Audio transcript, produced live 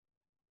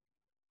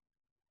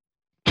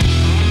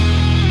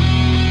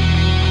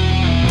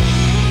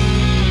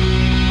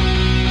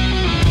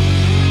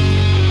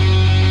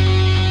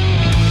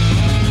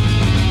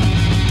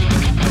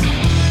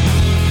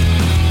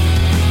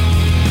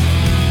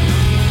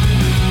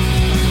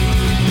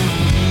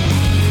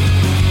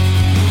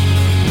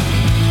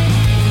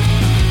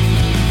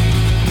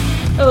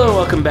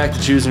Welcome back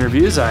to Chews and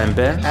Reviews. I'm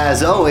Ben.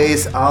 As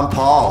always, I'm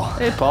Paul.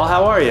 Hey, Paul.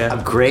 How are you?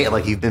 I'm great.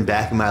 Like, you've been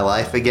back in my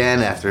life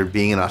again after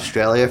being in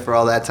Australia for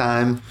all that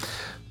time.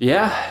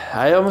 Yeah,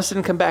 I almost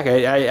didn't come back.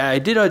 I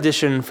did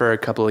audition for a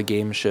couple of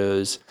game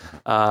shows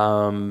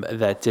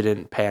that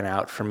didn't pan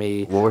out for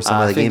me. What were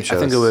some of the game shows?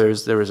 I think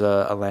there was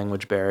a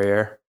language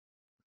barrier.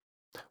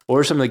 What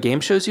were some of the game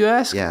shows, you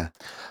ask? Yeah.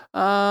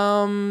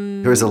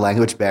 There was a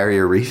language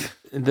barrier reef.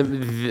 That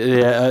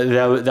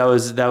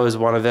was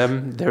one of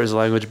them. There was a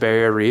language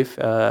barrier reef.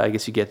 I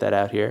guess you get that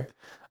out here.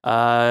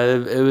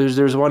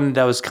 There was one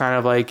that was kind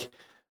of like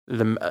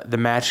the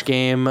match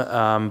game,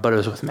 but it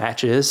was with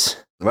matches.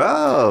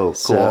 Whoa, cool!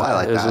 So I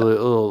like that. It was a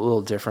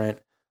little different.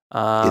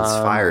 It's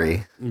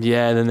fiery.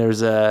 Yeah, and then there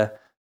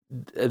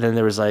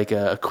was like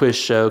a quiz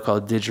show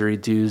called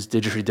Didgeridoo's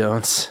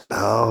Didgeridon'ts.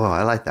 Oh,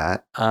 I like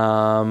that.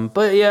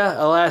 But yeah,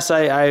 alas,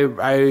 I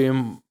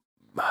am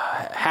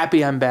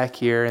happy I'm back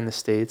here in the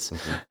States,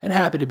 and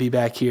happy to be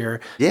back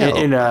here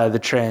in the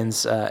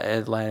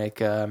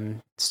Transatlantic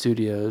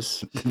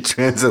Studios.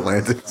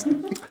 Transatlantic.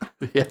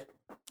 Yeah.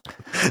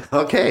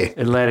 Okay.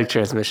 Atlantic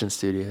Transmission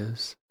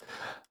Studios.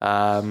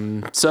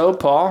 So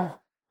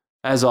Paul,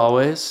 as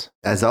always,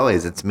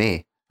 it's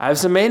me. I have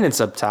some maintenance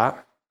up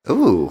top.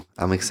 Ooh,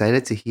 I'm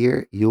excited to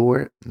hear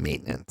your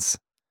maintenance.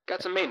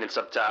 Got some maintenance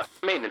up top.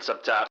 Maintenance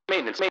up top.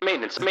 Maintenance up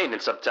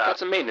top. Got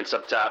some maintenance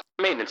up top.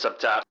 Maintenance up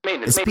top.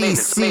 Maintenance up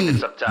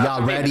top.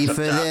 Y'all ready for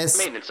this?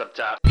 Maintenance up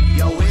top.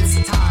 Yo,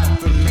 it's time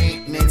for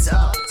maintenance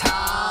up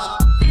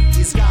top.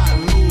 He's got a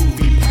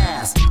movie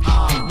pass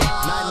on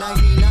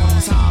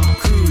 $9.99. Tom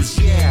Cruise,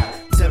 yeah,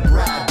 to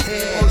Brad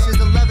Pitt.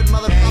 Ocean's 11,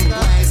 motherfucker. Bang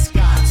Blank's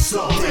got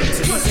something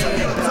to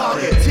say about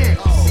it.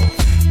 Oh,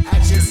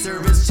 action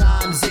service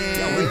chimes in.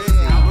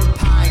 Albert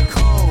Pine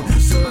Cone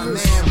to my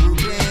man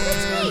Ruben.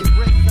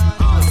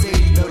 Say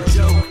no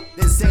joke,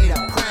 this ain't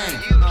a prank.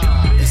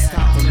 It's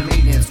time for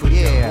maintenance with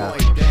your boy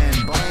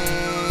Ben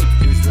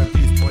Blank. News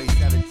Reviews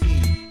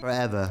 2017.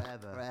 Forever.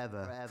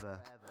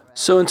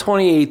 So in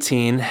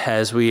 2018,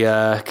 as we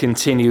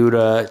continue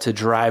to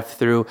drive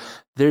through,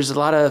 there's a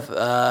lot of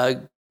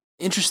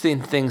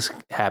interesting things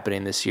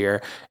happening this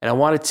year, and I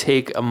want to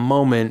take a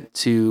moment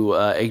to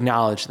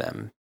acknowledge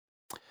them.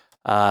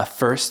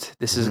 First,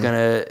 this is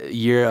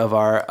year of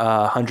our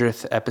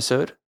 100th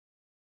episode.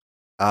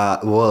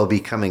 Will be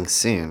coming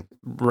soon.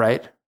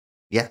 Right.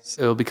 Yes.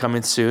 It will be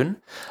coming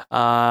soon.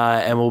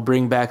 And we'll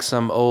bring back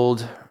some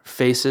old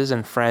faces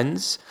and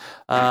friends.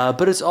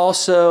 But it's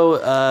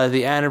also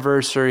the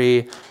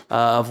anniversary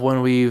of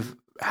when we've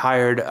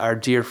hired our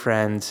dear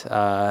friend,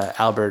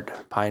 Albert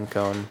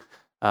Pinecone,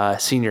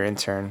 senior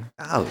intern.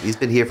 Oh, he's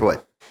been here for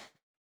what?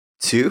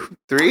 2,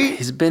 3?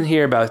 He's been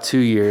here about 2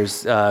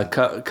 years,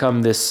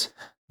 come this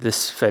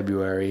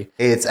February.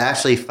 It's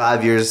actually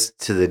 5 years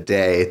to the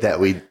day that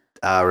we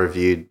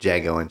reviewed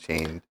Django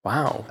Unchained.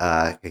 Wow.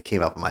 It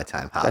came up on my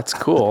time hop. That's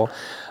cool.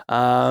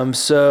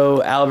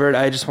 So Albert,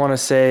 I just want to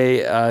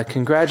say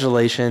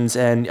congratulations,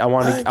 and I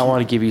want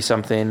to give you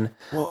something.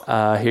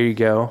 Here you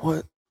go.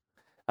 What?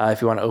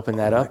 If you want to open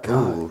that up.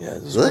 Ooh, Yeah,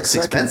 it looks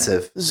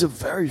expensive. This is a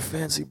very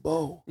fancy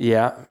bow.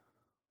 Yeah.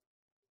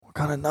 What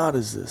kind of knot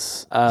is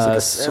this? It's like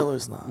a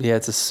sailor's knot. Yeah,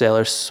 it's a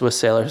Swiss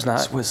sailor's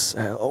knot. Swiss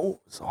sailor. Oh,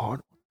 it's a hard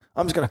one.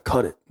 I'm just going to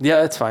cut it. Yeah,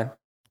 that's fine.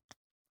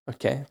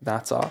 Okay,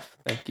 knots off.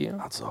 Thank you.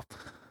 Knots off.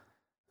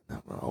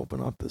 I'm going to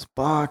open up this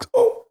box.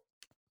 Oh,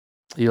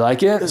 You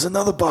like it? there's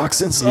another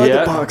box inside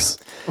the box.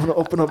 I'm going to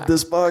open up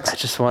this box. I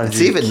just wanted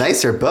It's even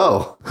nicer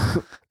bow.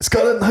 It's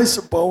got a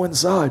nicer bow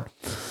inside.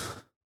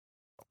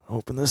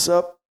 Open this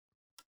up.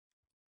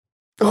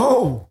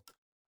 Oh,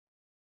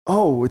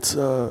 it's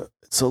a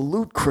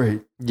loot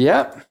crate.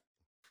 Yep.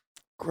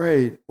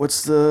 Great.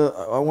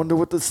 I wonder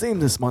what the theme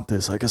this month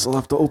is. I guess I'll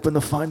have to open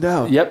to find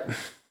out. Yep.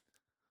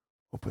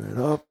 Open it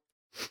up.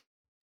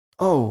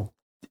 Oh,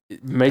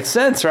 It makes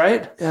sense,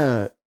 right?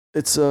 yeah.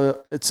 It's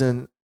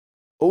an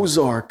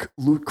Ozark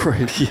loot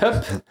crate.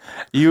 Yep.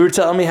 You were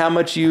telling me how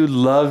much you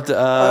loved.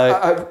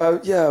 I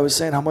was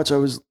saying how much I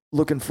was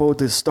looking forward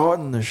to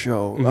starting the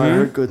show. I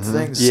heard good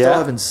things. Still Yeah.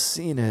 haven't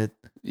seen it.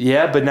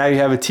 Yeah, but now you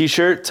have a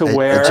T-shirt to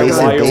wear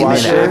Jason while you're Bateman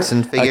watching.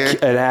 action figure.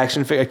 An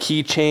action figure, a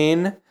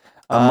keychain.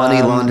 A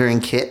money laundering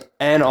kit.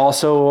 And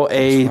also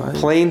a That's right.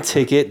 plane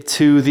ticket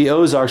to the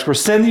Ozarks. We're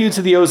sending you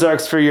to the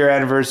Ozarks for your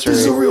anniversary.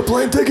 This is a real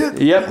plane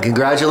ticket? Yep.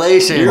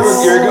 Congratulations. You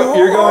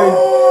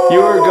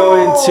are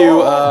going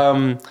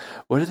to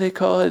what do they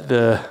call it?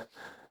 The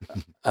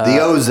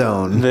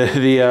ozone.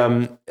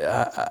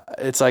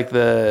 It's like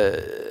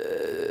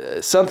the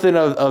something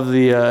of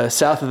the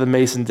south of the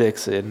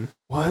Mason-Dixon.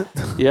 What?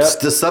 Yep.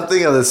 The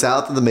something of the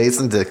south of the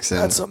Mason-Dixon.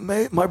 That's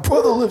amazing. My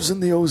brother lives in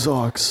the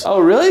Ozarks. Oh,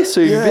 really? So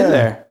you've been Yeah.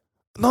 there?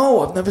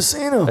 No, I've never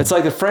seen him. It's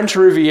like the French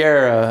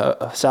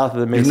Riviera south of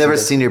the Mason. You've never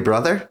seen your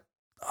brother?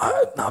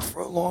 Not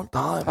for a long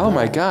time. Oh no.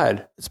 my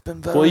God! It's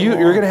been very Well, long.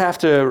 you're gonna have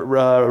to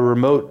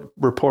remote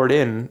report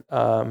in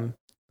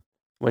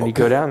when you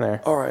go down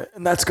there. All right,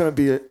 and that's gonna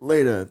be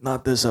later,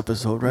 not this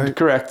episode, right?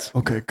 Correct.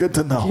 Okay, good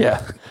to know.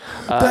 Yeah.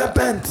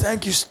 Ben,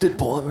 thank you. Did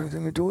Paul have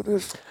anything to do with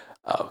this?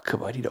 Oh,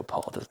 come on. You know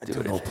Paul doesn't do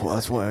anything. Paul.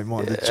 That's why I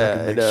wanted to check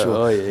and make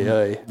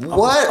sure.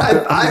 What?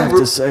 I have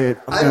to say it.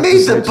 I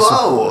made the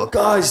bow.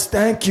 Guys,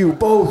 thank you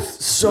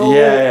both so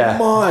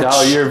much.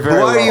 Oh, you're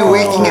very Why are you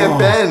winking at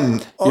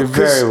Ben? You're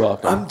very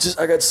welcome.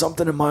 I got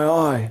something in my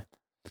eye.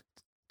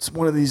 It's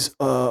one of these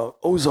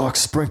Ozark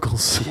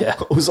sprinkles. Yeah.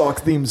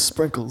 Ozark themed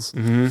sprinkles.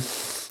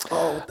 Mm-hmm.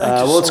 Oh, thank you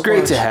well, it's so great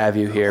much. to have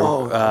you here,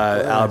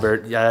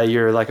 Albert.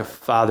 You're like a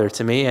father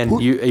to me,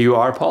 and you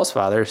are Paul's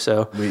father.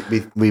 So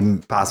We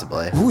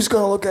possibly. Who's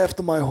gonna look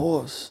after my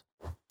horse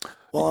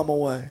while I'm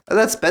away?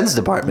 That's Ben's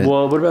department.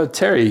 well, what about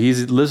Terry? He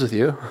lives with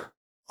you.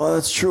 Oh,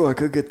 that's true. I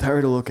could get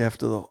Terry to look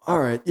after the. All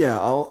right, yeah,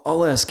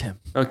 I'll ask him.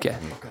 Okay.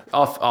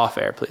 Off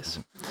air, please.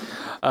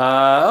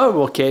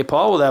 Okay,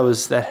 Paul. Well, that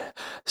was that.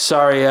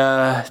 Sorry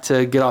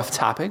to get off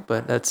topic,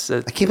 but that's.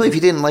 I can't believe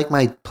you didn't like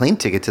my plane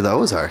ticket to the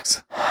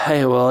Ozarks.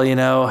 Hey,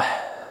 well,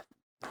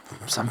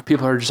 some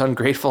people are just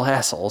ungrateful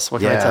assholes.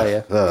 What can I tell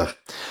you?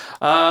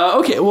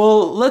 Okay,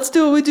 well, let's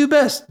do what we do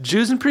best: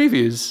 Jews and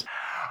previews.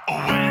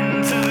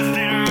 Went to the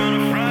theater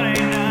on a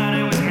Friday night.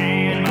 It was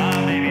me and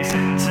my baby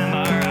sitting to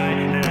my right.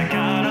 Then I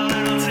got a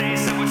little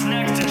taste of what's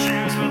next to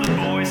choose for the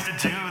boys to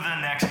do the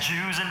next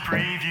Jews and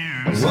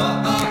previews.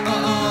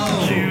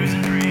 Jews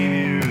and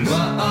previews.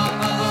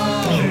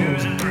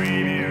 Jews and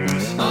previews.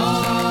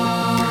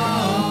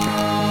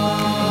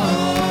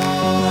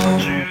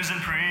 Jews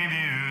and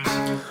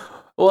previews.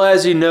 Well,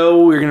 as you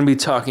know, we're going to be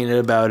talking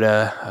about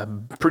a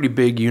pretty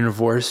big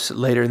universe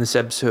later in this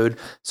episode,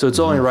 so it's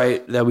only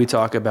right that we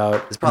talk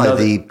about. It's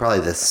probably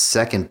the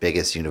second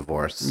biggest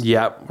universe.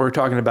 Yeah, we're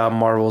talking about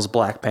Marvel's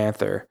Black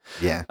Panther.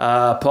 Yeah.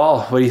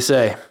 Paul, what do you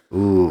say?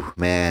 Ooh,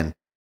 man.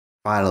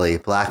 Finally,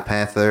 Black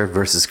Panther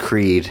versus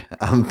Creed.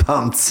 I'm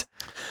pumped.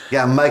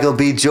 Yeah, Michael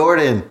B.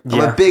 Jordan.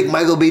 I'm a big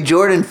Michael B.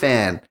 Jordan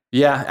fan.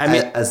 Yeah, I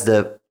mean, as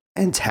the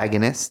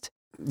antagonist.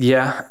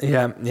 Yeah.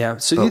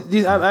 So I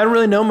don't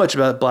really know much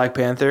about Black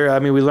Panther. I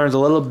mean, we learned a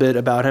little bit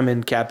about him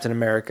in Captain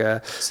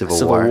America: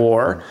 Civil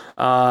War.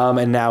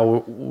 And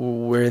now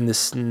we're in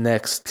this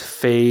next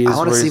phase. I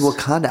want to see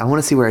Wakanda. I want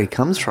to see where he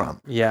comes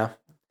from. Yeah.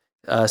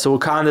 So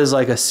Wakanda is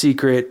like a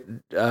secret,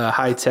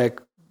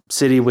 high-tech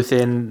city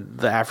within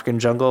the African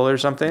jungle or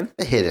something.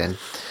 Hidden.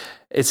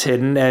 It's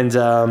hidden, and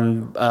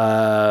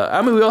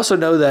I mean, we also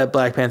know that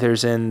Black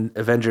Panther's in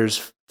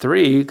Avengers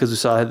 3 because we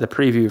saw the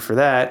preview for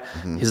that.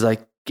 Mm-hmm. He's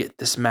like, get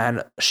this man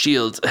a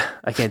shield.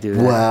 I can't do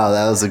that. Wow,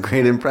 that was a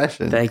great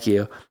impression. Thank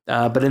you.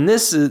 But in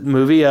this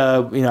movie,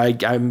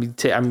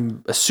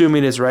 I'm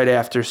assuming it's right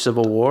after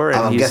Civil War. And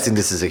I'm guessing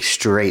this is a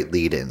straight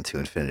lead into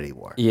Infinity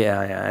War.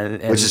 Yeah,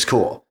 and which is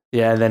cool.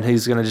 Yeah, and then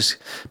he's gonna just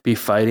be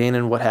fighting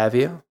and what have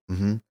you.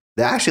 Mm-hmm.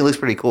 That actually looks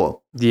pretty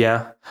cool.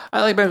 Yeah, I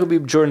like Michael B.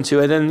 Jordan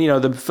too. And then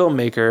the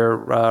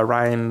filmmaker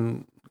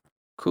Ryan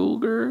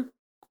Coogler.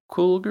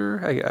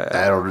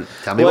 I don't.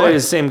 Tell me what.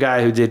 He's the same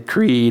guy who did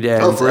Creed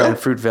and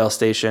Fruitvale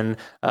Station.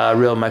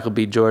 Real Michael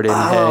B. Jordan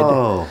head.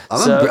 I'm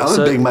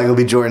a big Michael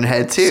B. Jordan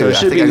head too. So I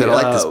think I'm gonna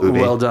like this movie.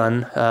 Well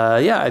done.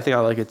 Yeah, I think I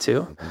like it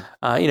too.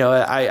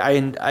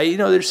 Mm-hmm.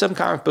 I there's some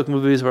comic book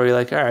movies where you're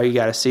like, all right, you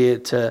got to see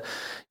it to,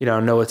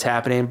 know what's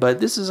happening. But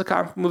this is a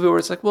comic movie where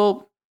it's like,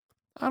 well,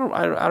 I don't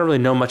really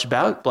know much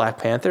about Black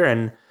Panther,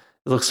 and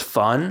it looks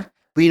fun.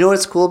 But you know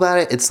what's cool about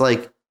it? It's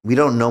like we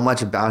don't know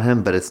much about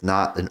him, but it's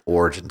not an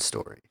origin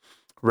story.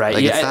 Right.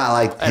 Like, it's not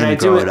like him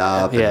growing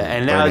up. Yeah.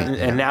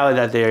 And now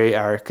that they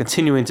are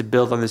continuing to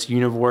build on this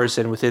universe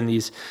and within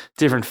these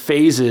different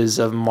phases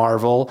of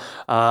Marvel,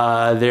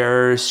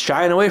 they're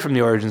shying away from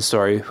the origin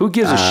story. Who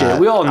gives a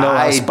shit? We all know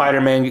how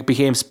Spider-Man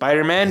became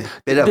Spider-Man.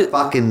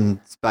 Fucking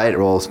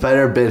spider. Well,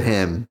 spider bit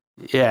him.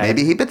 Yeah.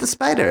 Maybe he bit the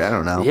spider. I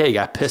don't know. Yeah, he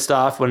got pissed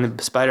off when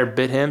the spider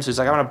bit him. So he's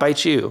like, I'm going to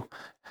bite you.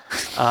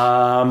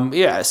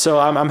 So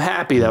I'm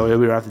happy that we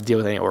don't have to deal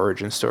with any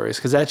origin stories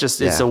because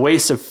it's a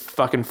waste of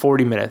fucking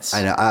 40 minutes.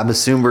 I know. I'm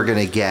assuming we're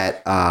gonna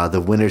get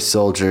the Winter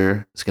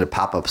Soldier. It's gonna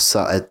pop up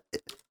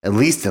at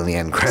least in the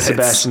end credits.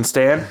 Sebastian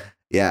Stan.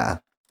 Yeah,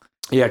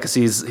 because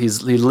he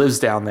lives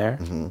down there,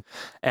 mm-hmm.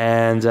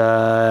 And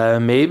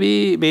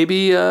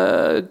maybe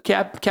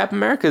Cap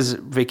America's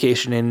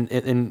vacation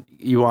in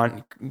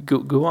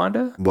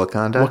Wakanda.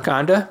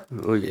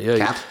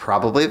 Cap's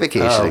probably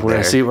vacationing.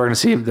 We're gonna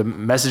see the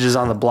messages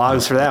on the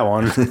blogs for that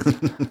one.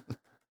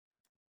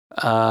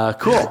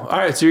 Cool. All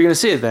right, so you're gonna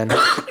see it then.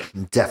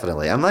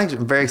 Definitely. I'm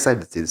very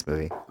excited to see this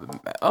movie.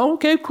 Oh,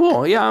 okay,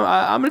 cool. Yeah,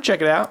 I'm gonna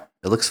check it out.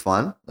 It looks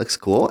fun. Looks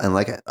cool,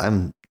 and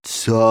I'm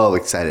so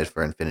excited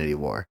for Infinity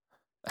War.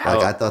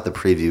 I thought the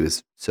preview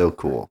was so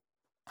cool.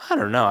 I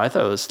don't know. I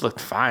thought it looked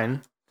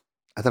fine.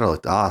 I thought it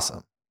looked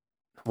awesome.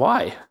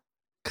 Why?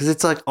 Because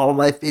it's like all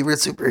my favorite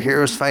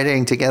superheroes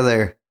fighting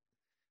together.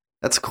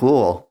 That's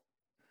cool.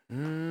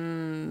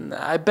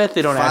 I bet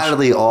they don't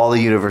finally all the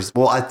universe.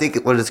 Well, I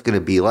think what it's going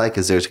to be like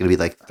is there's going to be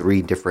like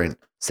 3 different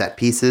set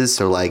pieces.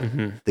 So like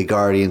the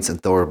Guardians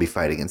and Thor will be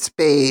fighting in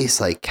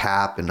space, like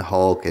Cap and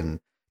Hulk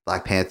and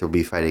Black Panther will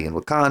be fighting in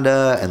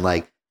Wakanda, and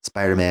like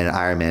Spider-Man and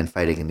Iron Man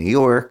fighting in New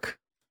York.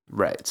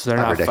 Right. So they're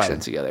not fighting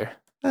together.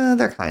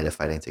 They're kind of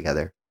fighting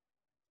together.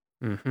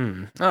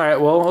 Mm-hmm. All right.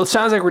 Well, it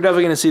sounds like we're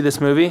definitely going to see this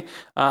movie.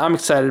 I'm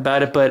excited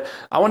about it, but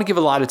I want to give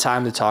a lot of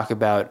time to talk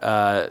about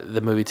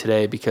the movie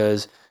today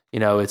because,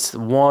 it's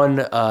one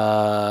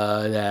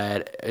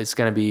that it's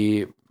going to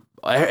be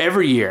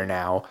every year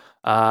now.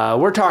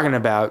 We're talking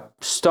about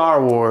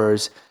Star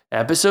Wars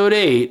Episode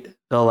 8,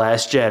 The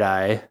Last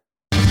Jedi.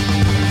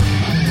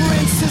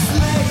 Princess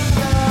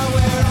Leia,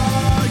 where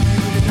are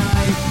you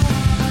tonight?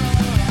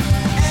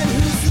 And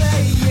who's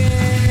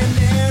laying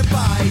there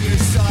by your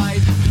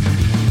side?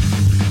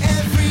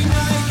 Every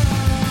night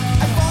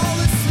I fall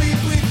asleep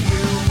with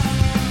you,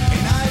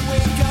 and I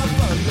wake up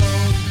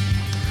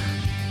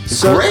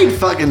alone. Great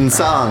fucking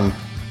song,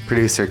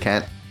 producer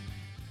Kent.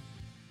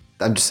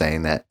 I'm just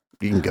saying that.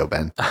 You can go,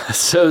 Ben.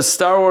 So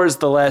Star Wars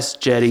The Last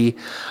Jedi.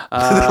 The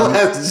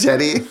Last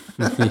Jedi.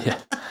 Yeah.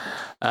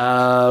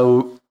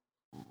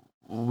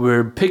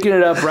 We're picking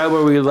it up right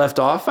where we left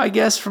off, I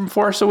guess, from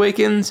Force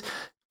Awakens.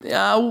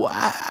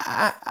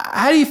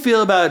 How do you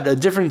feel about a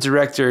different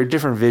director,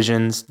 different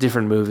visions,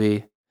 different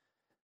movie?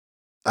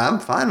 I'm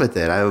fine with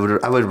it. I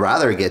would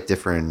rather get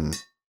different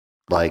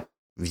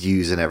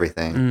views and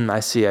everything. I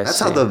see. That's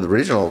how the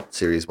original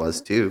series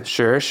was too.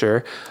 Sure.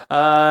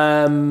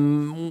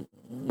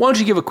 Why don't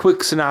you give a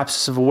quick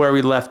synopsis of where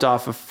we left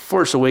off of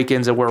Force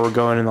Awakens and where we're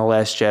going in The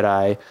Last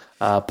Jedi,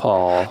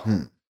 Paul,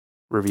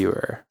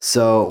 reviewer.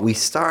 So we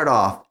start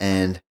off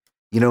and,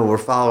 we're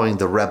following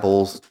the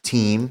Rebels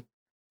team.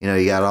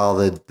 You got all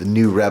the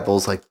new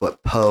Rebels like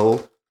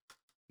Poe,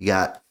 you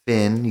got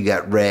Finn, you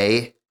got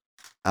Rey,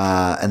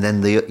 and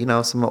then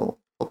some old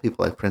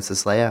people like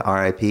Princess Leia,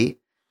 R.I.P.,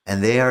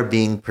 and they are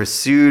being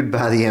pursued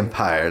by the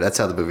Empire. That's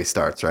how the movie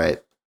starts, right?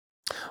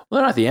 Well,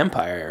 they're not the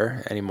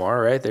Empire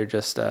anymore, right? They're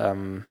just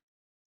same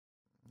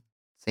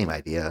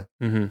idea.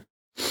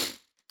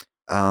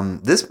 Mm-hmm.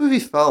 This movie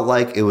felt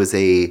like it was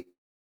a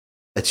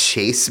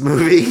chase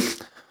movie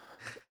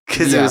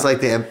because it was like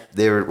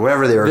they were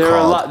whatever they were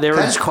called. Can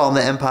I just call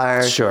them the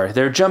Empire? Sure,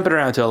 they're jumping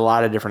around to a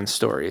lot of different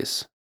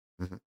stories.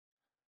 Mm-hmm.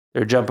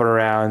 They're jumping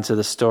around to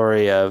the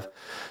story of.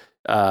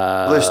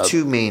 There's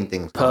two main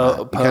things.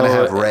 You kind of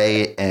have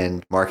Rey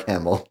and Mark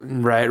Hamill.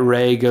 Right,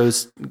 Rey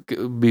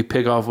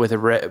pick up with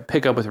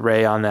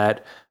Rey on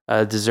that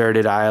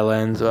deserted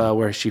island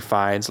where she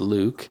finds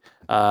Luke,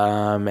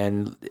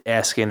 and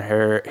asking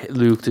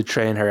Luke to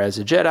train her as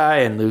a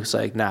Jedi, and Luke's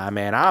like, "Nah,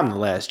 man, I'm the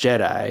last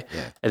Jedi."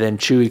 Yeah. And then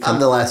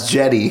I'm the last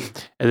Jedi.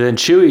 And then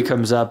Chewie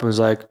comes up and was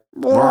like,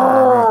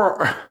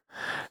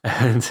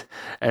 and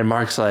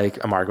Luke's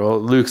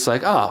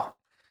like, "Oh,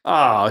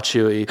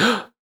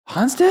 Chewie."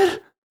 Han's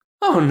dead?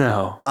 Oh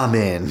no. I'm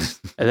in.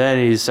 And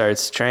then he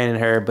starts training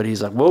her, but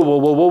he's like,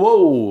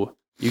 whoa.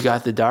 You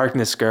got the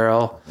darkness,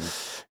 girl.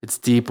 It's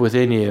deep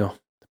within you.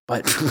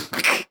 But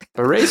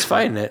Rey's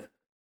fighting it.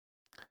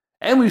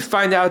 And we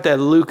find out that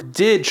Luke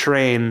did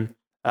train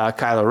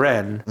Kylo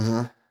Ren.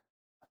 Mm-hmm.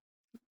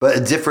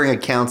 But differing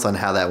accounts on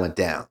how that went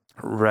down.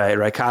 Right.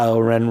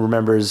 Kylo Ren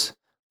remembers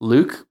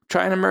Luke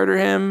trying to murder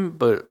him,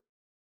 but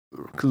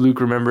Luke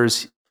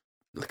remembers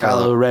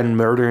Kylo Ren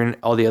murdering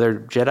all the other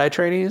Jedi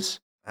trainees?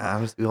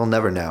 We'll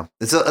never know.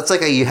 It's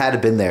like a you had to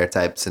been there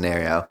type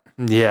scenario.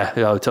 Yeah,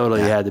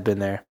 totally. You had to been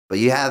there. But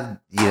you have,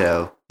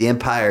 the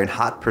Empire in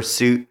hot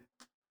pursuit,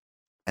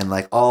 and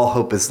all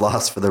hope is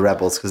lost for the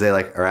Rebels because they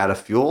are out of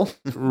fuel.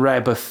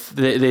 Right, but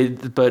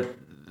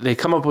they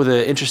come up with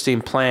an interesting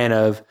plan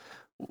of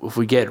if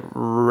we get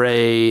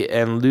Rey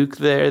and Luke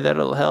there,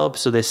 that'll help.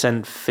 So they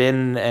send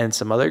Finn and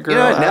some other girl.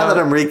 Now that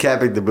I'm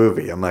recapping the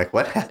movie, I'm like,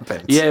 what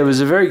happened? Yeah, it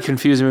was a very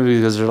confusing movie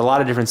because there's a lot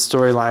of different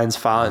storylines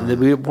following.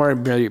 We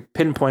weren't really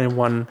pinpointing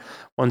one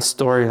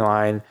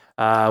storyline,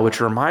 which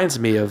reminds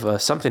me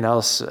of something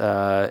else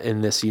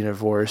in this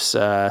universe,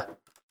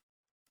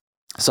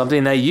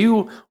 something that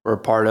you were a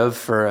part of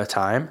for a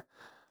time.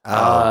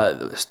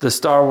 The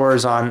Star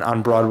Wars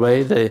on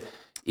Broadway, the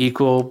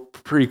equal,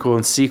 prequel,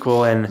 and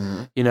sequel,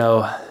 and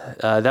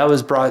that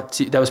was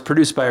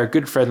produced by our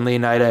good friend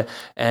Leonida,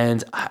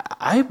 and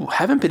I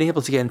haven't been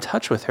able to get in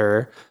touch with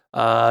her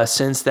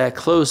since that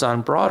closed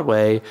on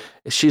Broadway.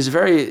 She's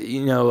very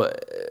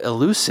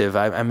elusive.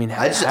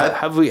 It's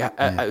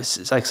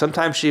like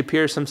sometimes she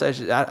appears,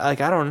 sometimes I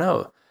don't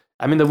know.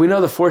 I mean, we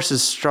know the Force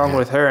is strong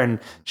with her, and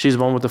she's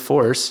one with the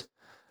Force,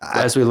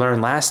 as we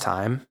learned last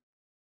time.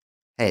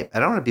 Hey,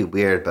 I don't want to be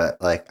weird, but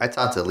I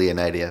talk to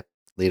Leonida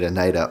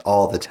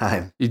all the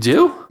time. You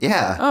do?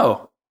 Yeah.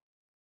 Oh.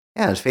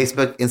 Yeah, it's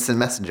Facebook Instant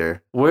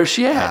Messenger. Where's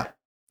she at?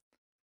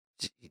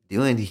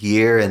 Doing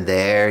here and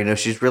there.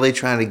 She's really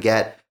trying to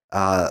get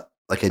a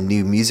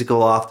new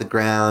musical off the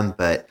ground,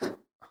 but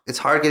it's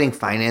hard getting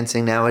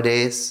financing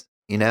nowadays.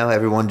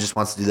 Everyone just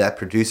wants to do that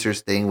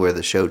producers thing where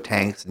the show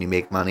tanks and you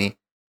make money.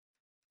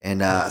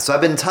 And so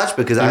I've been in touch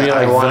because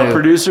I want to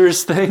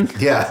producers thing.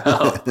 Yeah.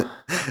 Oh.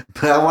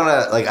 But I want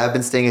to I've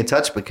been staying in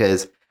touch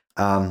because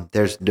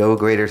there's no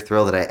greater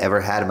thrill that I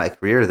ever had in my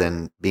career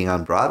than being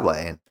on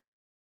Broadway. And,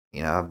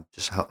 I'm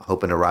just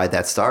hoping to ride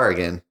that star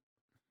again.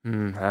 I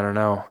don't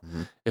know.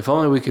 Mm-hmm. If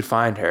only we could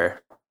find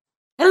her.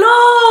 Hello!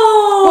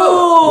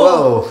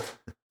 Whoa!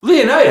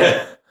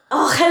 Leonida!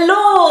 Oh,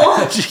 hello.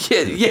 How'd you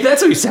get? Yeah,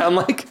 that's what you sound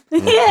like.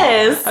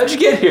 Yes. How'd you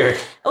get here?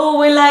 Oh,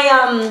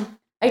 well,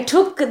 I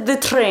took the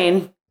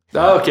train.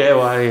 Okay,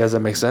 well, I guess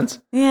that makes sense.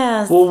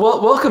 Yes. Well,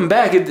 welcome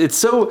back. It's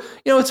so,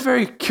 it's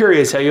very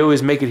curious how you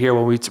always make it here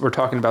when we're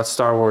talking about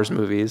Star Wars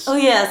movies. Oh,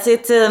 yes.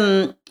 It's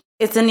an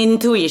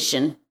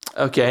intuition.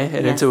 Okay,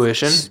 an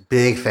intuition.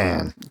 Big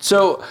fan.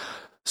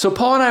 So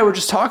Paul and I were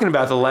just talking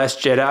about The Last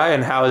Jedi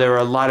and how there were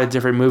a lot of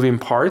different moving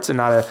parts and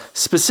not a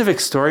specific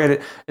story.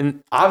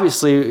 And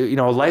obviously,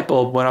 a light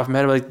bulb went off in my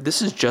head. Like,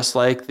 this is just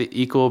like the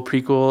equal,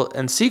 prequel,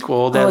 and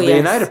sequel that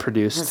Leonida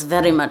produced. Yes,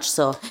 very much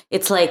so.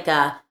 It's like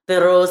the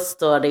Rose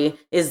story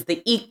is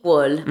the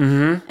equal,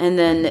 and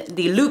then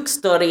the Luke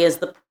story is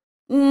the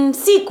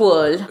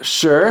sequel,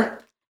 Sure.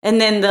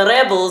 and then the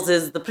Rebels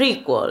is the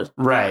prequel.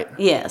 Right.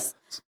 Yes.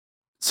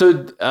 So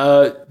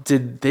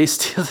did they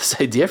steal this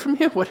idea from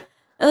you? What?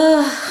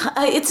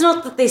 It's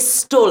not that they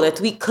stole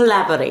it. We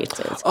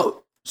collaborated.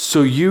 Oh,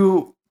 so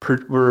you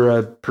were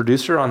a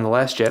producer on The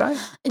Last Jedi?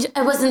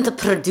 I wasn't a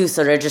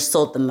producer. I just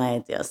sold them my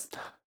ideas.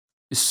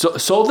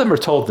 Sold them or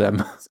told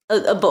them?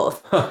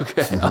 Both.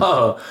 Okay.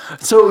 Oh,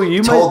 so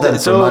you Told them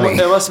for money.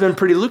 It must have been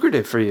pretty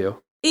lucrative for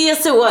you.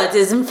 Yes, it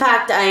was. In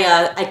fact,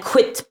 I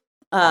quit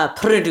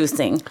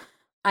producing.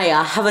 I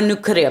have a new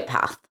career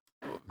path.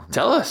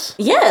 Tell us.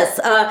 Yes.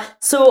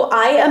 So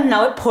I am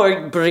now a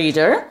pork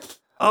breeder.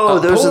 Oh,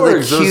 those are the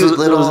porgs. Those cute are-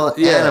 little those-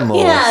 yeah.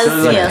 animals. Yes. So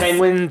like yes.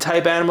 penguin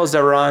type animals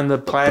that were on the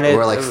planet.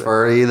 Or like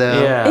furry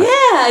though. Yeah.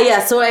 Yeah.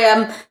 So I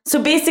am.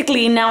 So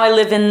basically, now I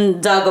live in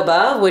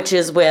Dagobah, which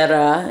is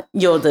where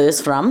Yoda is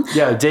from.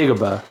 Yeah,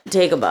 Dagobah.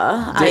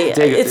 Dagobah.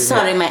 It's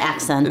sorry, my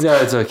accent. No,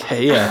 it's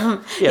okay. Yeah.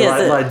 Yeah,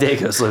 Yes, a lot of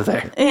Dagos live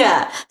there.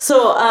 Yeah.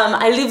 So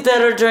I live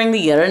there during the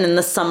year, and in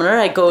the summer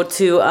I go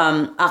to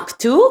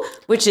Aktu,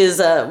 which is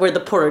where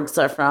the porgs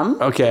are from.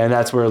 Okay, and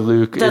that's where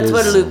Luke is. That's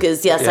where Luke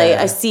is. Yes,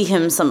 Yeah. I see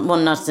him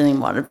not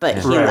anymore, but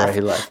he Right, left.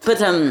 he left. But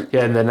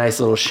Yeah, and the nice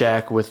little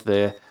shack with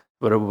the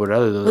what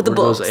other those, With the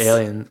those boats.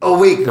 aliens? Oh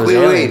wait. Those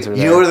aliens are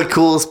You know there. what the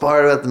coolest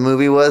part about the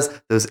movie was?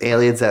 Those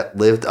aliens that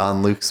lived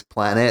on Luke's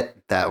planet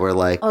that were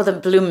like, oh, the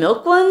blue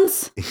milk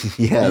ones.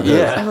 yeah,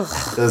 Yeah.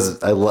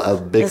 Those I'm a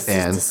big This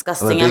fan. is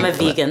disgusting. I'm a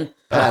vegan.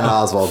 Patton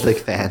Oswalt, big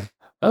fan.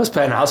 That was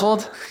Patton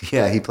Oswalt?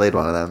 Yeah, he played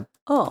one of them.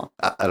 Oh,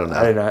 I don't know.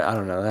 I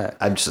don't know that.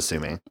 I'm just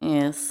assuming.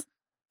 yes.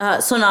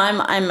 So now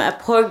I'm a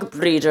pork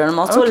breeder. I'm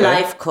also Okay. a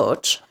life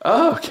coach.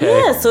 Oh, okay.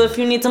 Yeah. So if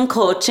you need some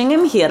coaching,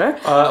 I'm here.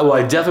 Well,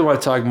 I definitely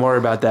want to talk more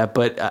about that,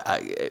 but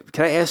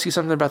can I ask you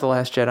something about The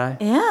Last Jedi?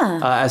 Yeah.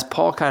 As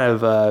Paul kind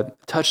of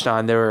touched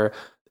on,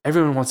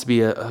 everyone wants to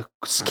be a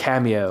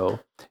cameo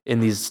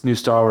in these new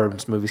Star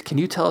Wars movies. Can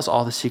you tell us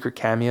all the secret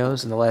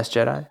cameos in The Last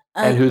Jedi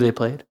and who they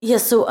played? Yeah.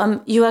 So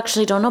you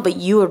actually don't know, but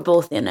you were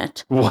both in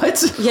it.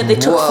 What? Yeah. They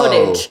took Whoa.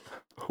 footage.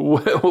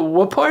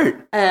 What part?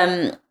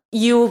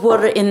 You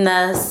were in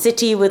the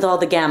city with all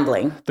the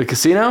gambling. The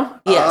casino?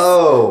 Yes.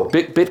 Oh,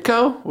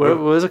 Bitco? What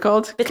was it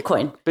called?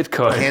 Bitcoin.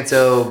 Bitcoin.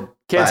 Canto.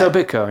 Canto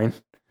Bitcoin.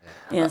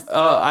 Yes.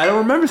 I don't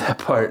remember that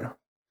part.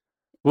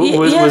 Yeah,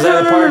 Was yeah, that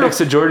no, the part no. next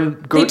to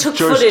They took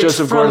footage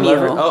Joseph from you.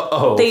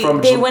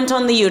 Gordon-Levitt? They went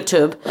on the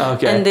YouTube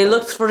Okay. and they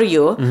looked for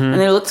you and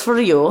they looked for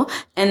you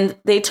and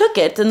they took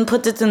it and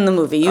put it in the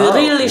movie. You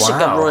really should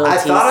get wow.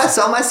 royalties. I thought I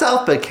saw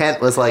myself, but Kent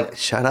was like,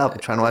 "Shut up! I'm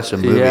trying to watch the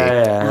movie."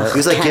 Yeah. He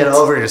was like, "Get Kent.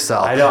 over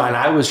yourself." I know, and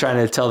I was trying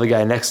to tell the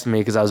guy next to me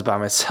because I was by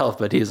myself,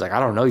 but he was like,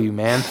 "I don't know you,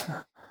 man."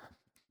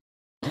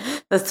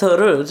 That's so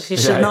rude. He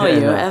should Yeah, know yeah,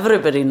 you. no.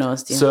 Everybody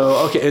knows you.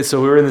 So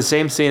we were in the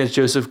same scene as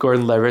Joseph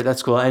Gordon-Levitt.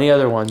 That's cool. Any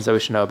other ones that we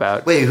should know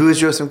about? Wait, who is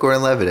Joseph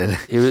Gordon-Levitt in?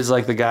 He was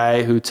like the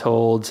guy who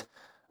told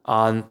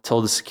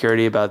the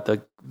security about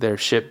their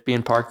ship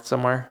being parked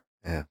somewhere.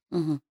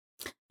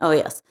 Oh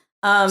yes.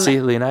 See,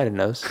 Leonida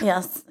knows.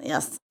 Yes,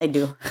 I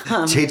do.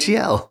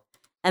 JGL.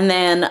 And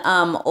then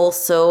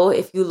also,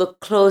 if you look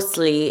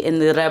closely in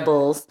the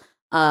Rebels,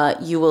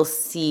 you will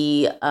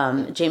see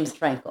James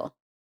Franco.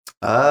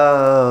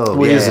 Oh,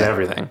 Well, yeah. he's in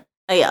everything.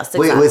 Yes,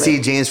 exactly. Wait, was he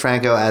James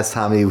Franco as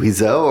Tommy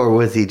Wiseau, or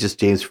was he just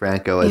James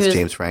Franco He as was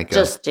James Franco?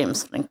 Just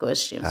James Franco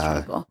as James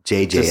Franco.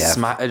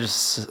 JJF.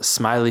 Just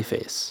smiley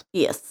face.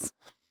 Yes.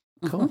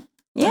 Cool.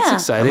 Yeah.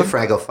 That's I'm exciting. a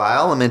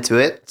Francophile. I'm into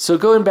it. So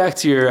going back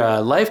to your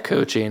life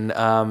coaching,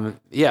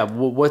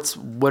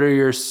 what are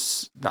your?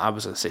 I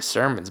was gonna say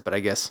sermons, but I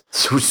guess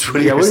What are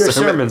what your are your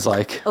sermon- sermons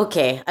like?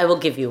 Okay, I will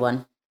give you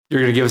one. You're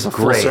gonna give us a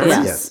full Great.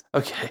 sermon? Yes.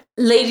 Okay.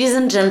 Ladies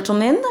and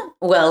gentlemen,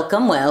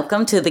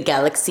 welcome to the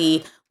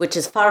galaxy, which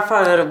is far,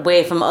 far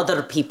away from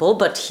other people,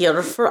 but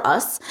here for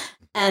us.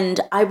 And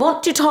I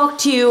want to talk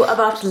to you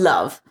about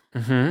love.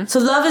 Mm-hmm. So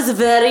love is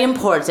very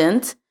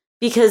important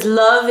because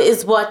love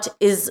is what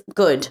is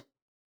good.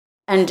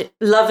 And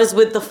love is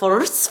with the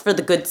Force for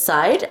the good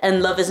side,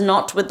 and love is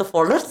not with the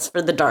Force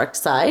for the dark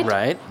side.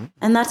 Right.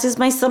 And that is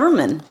my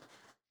sermon.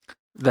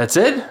 That's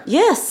it.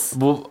 Yes.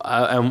 Well,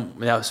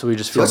 so we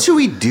just feel. What should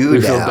we do we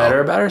now? feel better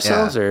about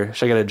ourselves, or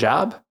should I get a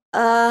job?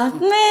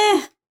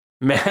 Meh.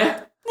 Meh.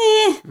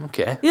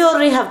 Okay. You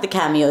already have the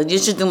cameo. You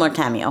should do more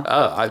cameo.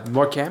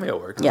 More cameo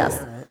work. Yes.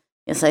 Yeah, right.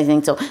 Yes, I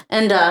think so.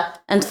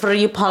 And for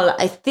you, Paul,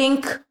 I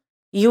think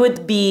you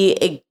would be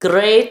a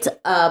great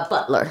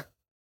butler.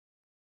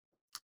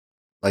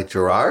 Like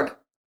Gerard?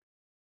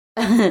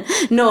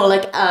 No,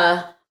 like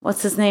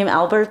what's his name?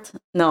 Albert?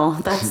 No,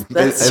 that's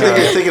I think your-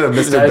 you're thinking of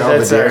Mr. That's our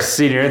Belvedere.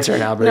 senior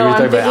intern, Albert. No, You're I'm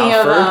talking thinking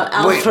about of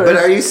Alfred? Wait, Alfred. but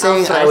are you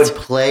saying I Alfred. would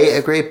play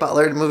a great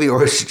butler in a movie,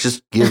 or should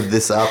just give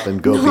this up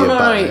and go be a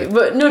butler?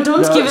 But no,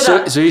 don't give it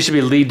up. So you should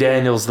be Lee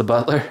Daniels, the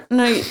butler.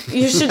 No,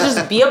 you should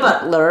just be a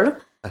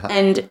butler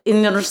and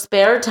in your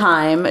spare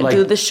time Like-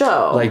 do the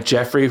show. Like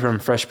Jeffrey from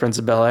Fresh Prince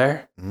of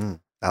Bel-Air.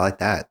 I like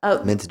that.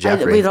 Mint to I-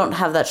 Jeffrey. we don't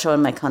have that show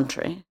in my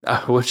country.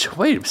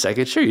 Wait a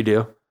second. Sure you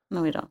do.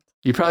 No, we don't.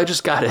 You probably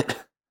just got it.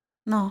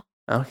 No,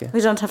 Okay. we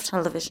don't have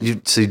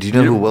television. So do you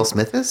know who Will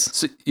Smith is?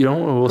 So you don't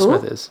know who Will Who?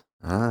 Smith is?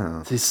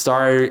 Oh. He's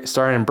starring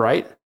in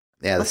Bright.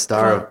 Yeah, the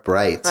star of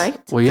Bright. Right?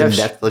 Well, you The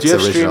have Netflix do you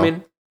have original.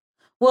 streaming?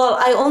 Well,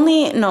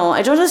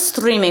 I don't have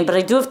streaming, but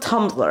I do have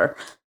Tumblr.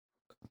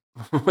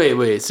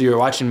 Wait. So you're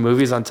watching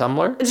movies on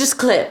Tumblr? Just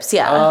clips,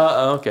 yeah.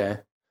 Okay.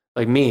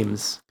 Like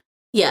memes.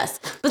 Yes.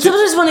 But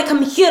sometimes when I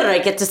come here, I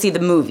get to see the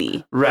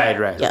movie. Right.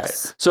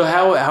 Yes. Right. So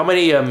how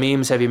many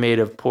memes have you made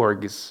of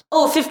porgs?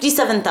 Oh,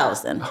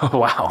 57,000. Oh,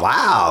 wow.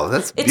 Wow,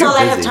 that's It's you're all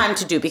I have busy. time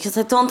to do because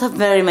I don't have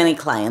very many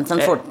clients,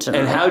 unfortunately.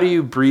 And how do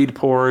you breed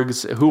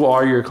porgs? Who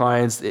are your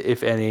clients,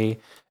 if any?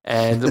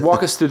 And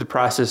walk us through the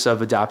process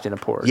of adopting a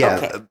porg. Yeah,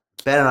 Okay.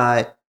 Ben and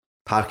I,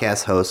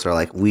 podcast hosts, are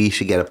like, we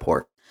should get a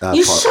pork.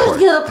 You should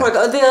get a pork.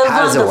 Oh, they are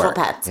How does it wonderful work?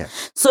 pets. Yeah.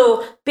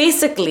 So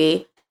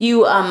basically,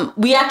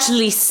 we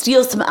actually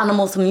steal some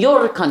animals from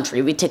your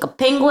country. We take a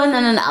penguin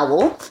and an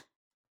owl,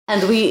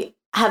 and we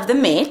have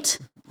them mate,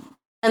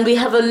 and we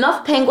have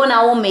enough penguin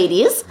owl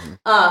mates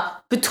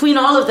between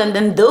all of them.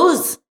 Then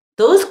those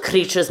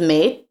creatures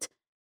mate,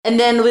 and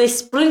then we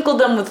sprinkle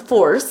them with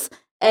force,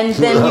 and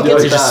then you You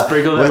get just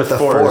sprinkle them with the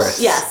force.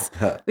 yes,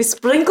 we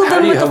sprinkle How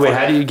them do you with the force.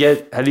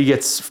 how do you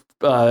get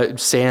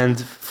sand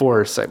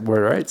force?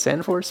 Word, right?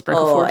 Sand force,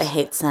 sprinkle Oh, force. I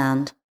hate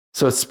sand.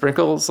 So it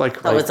sprinkles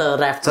like That was a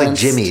reference.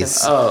 Jimmy's.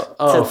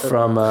 to-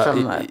 from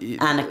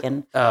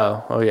Anakin.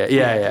 oh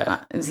yeah.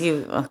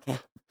 Okay.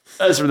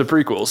 That's from the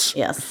prequels.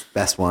 Yes.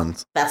 Best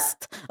ones.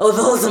 Best. Oh,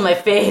 those are my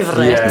favorites.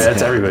 Yeah,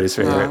 that's everybody's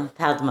favorite.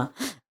 Padma.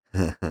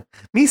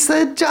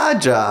 Misa Jar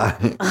Jar.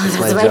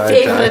 That's my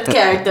favorite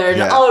character in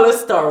Yeah. all of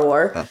Star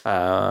Wars.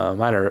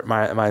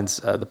 Mine's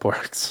the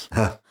porks.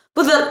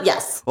 But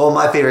yes. Well,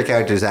 my favorite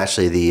character is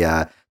actually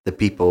the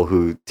people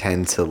who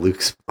tend to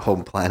Luke's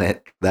home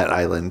planet, that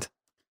island.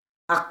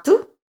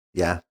 Actu?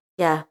 Yeah,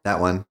 Yeah. that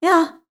one.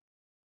 Yeah.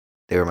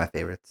 They were my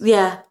favorites.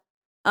 Yeah.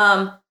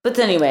 But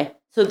anyway,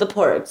 so the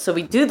porgs. So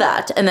we do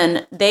that, and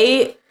then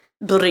they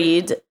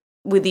breed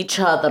with each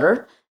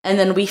other, and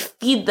then we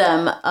feed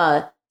them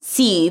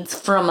seeds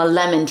from a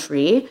lemon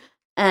tree,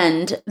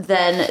 and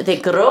then they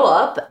grow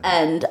up,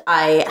 and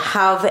I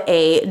have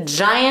a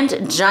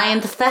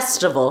giant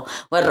festival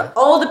where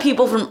all the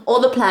people from all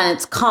the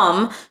planets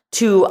come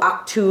to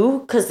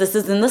Actu, because this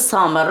is in the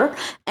summer,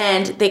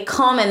 and they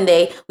come and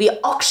we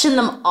auction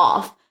them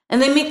off,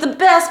 and they make the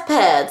best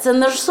pets,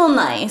 and they're so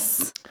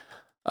nice.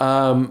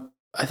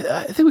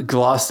 I think we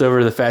glossed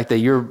over the fact that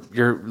you're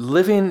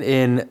living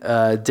in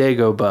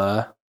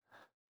Dagobah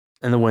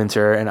in the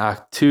winter and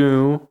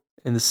Actu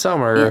in the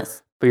summer,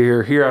 Yes. but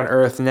you're here on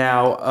Earth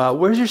now.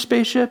 Where's your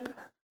spaceship?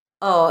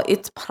 Oh,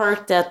 it's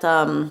parked at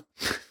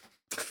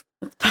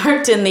it's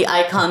parked in the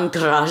Icon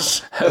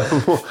garage.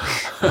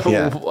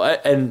 Yeah.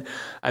 What? And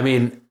I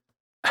mean,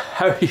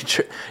 how are you?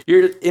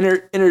 You're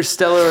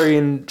interstellar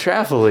and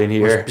traveling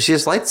here. She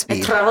has light I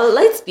speed. travel at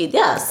light speed,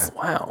 yes.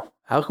 Wow.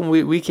 How come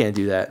we can't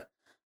do that?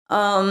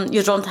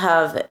 You don't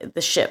have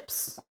the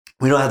ships.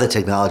 We don't have the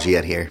technology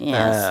yet here.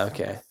 Yes.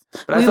 Okay.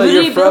 But I We thought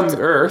you're from rebuilt-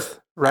 Earth,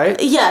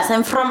 right? Yes,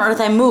 I'm from Earth.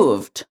 I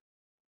moved.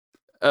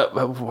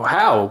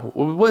 How?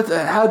 What?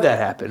 How'd that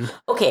happen?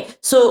 Okay,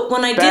 so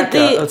when I Back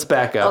did up. the Let's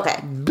back up.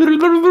 Okay.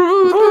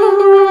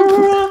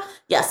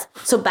 Yes.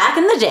 So back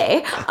in the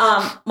day,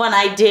 when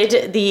I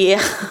did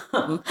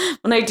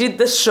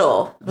the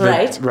show,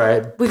 right?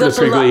 Right. We the got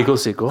to prequel lo-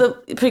 equals sequel. The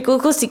prequel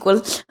equals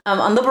sequel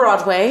on the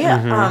Broadway.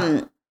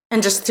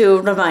 And just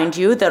to remind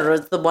you, there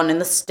was the one in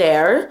the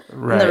stair,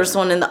 Right. and there was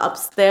one in the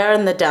upstairs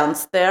and the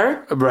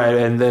downstairs. Right,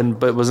 and then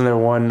but wasn't there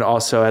one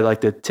also at like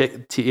the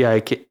Ticket,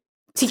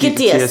 ticket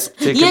yes.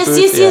 ticket Yes, booth?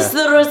 yes, yes.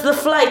 Yeah. There was the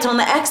flight on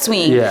the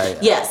X-Wing. Yeah.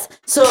 Yes.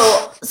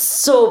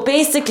 So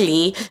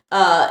basically,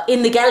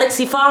 in the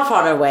galaxy far,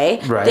 far away,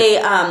 Right.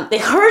 they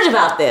heard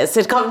about this.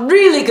 It got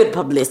really good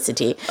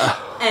publicity.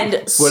 And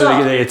What so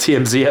are they a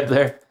TMZ up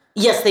there?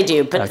 yes, they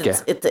do. But Okay.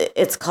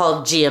 it's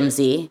called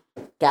GMZ,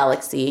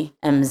 Galaxy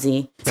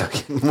MZ.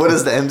 What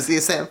does the MC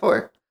stand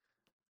for?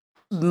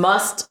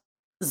 Must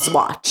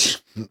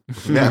watch.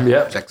 Yeah,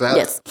 Yep. checks out.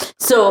 Yes.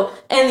 So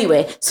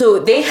anyway, so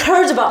they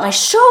heard about my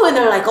show and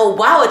they're like, "Oh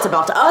wow, it's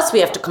about us. We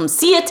have to come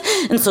see it."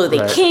 And so they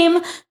Right.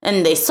 came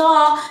and they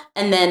saw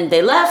and then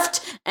they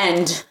left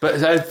and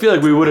But I feel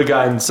like we would have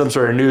gotten some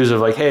sort of news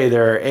of like, hey,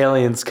 there are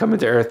aliens coming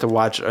to Earth to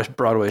watch a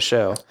Broadway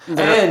show.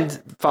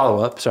 And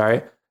follow up,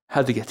 sorry,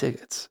 how'd they get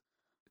tickets?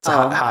 It's a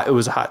hot, it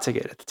was a hot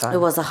ticket at the time. it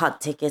was a hot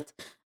ticket.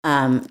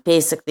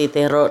 basically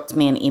they wrote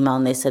me an email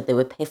and they said they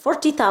would pay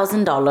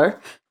 $40,000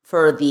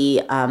 for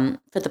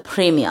the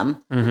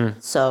premium.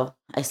 So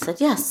I said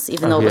yes,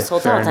 even though it was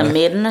sold fair out. I enough.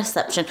 made an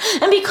exception,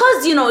 and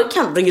because it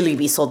can't really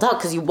be sold out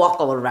because you walk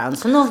all around,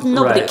 so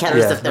nobody Right, cares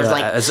yeah, if there's yeah.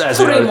 like As we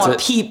three know, more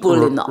it's a-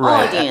 people in the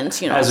right.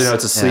 audience. As we know,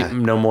 it's a sleep Yeah.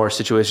 no more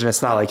situation.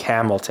 It's not like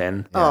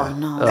Hamilton. Oh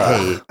no!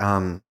 Hey,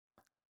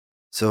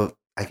 so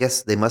I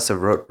guess they must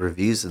have wrote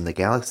reviews in the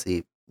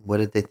Galaxy. What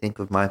did they think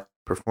of my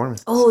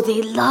performance? Oh,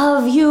 they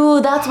love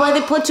you. That's why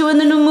they put you in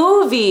the new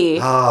movie.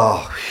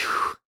 Oh,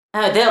 phew.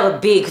 They're a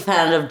big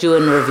fan of Jew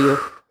and Review.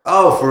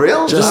 Oh, for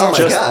real? Oh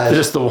my God.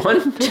 Just the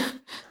one?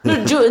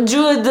 No,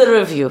 Jew the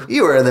Review.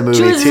 You were in the movie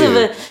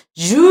too.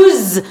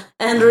 Jews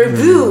and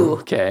Review.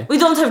 Okay. We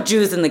don't have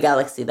Jews in the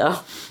galaxy though.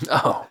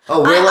 Oh,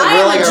 Oh, we're I'm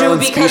like a our Jew own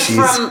because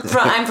species.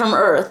 I'm from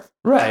Earth.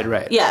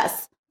 right.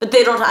 Yes, but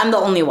they don't. I'm the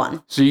only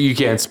one. So you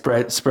can't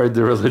spread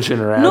the religion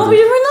around. No,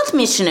 we were not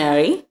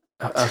missionary.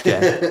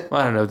 Okay. Well,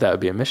 I don't know if that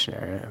would be a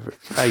missionary.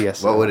 I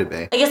guess. What would it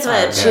be? I guess if I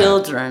had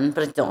children,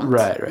 but I don't.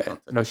 Right.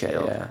 Don't have Okay.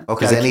 children. Yeah. Oh,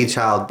 because Gotta any keep-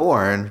 child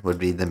born would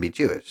be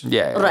Jewish.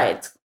 Yeah.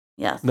 Right.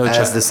 Yes. No As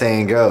child. the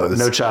saying goes.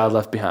 No child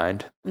left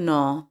behind.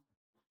 No.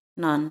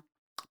 None.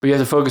 But you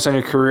have to focus on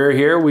your career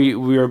here.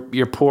 We're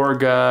your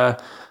Porg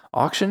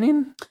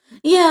auctioning.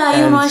 Yeah,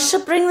 And- I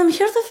should bring them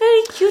here. They're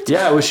very cute.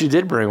 Yeah, I wish you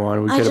did bring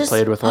one. We I could have just-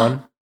 played with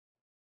one.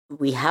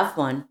 We have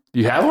one.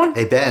 You have one?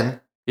 Hey,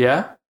 Ben,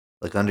 Yeah.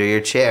 look under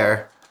your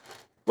chair.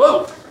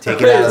 Whoa!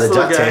 Take it out of the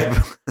duct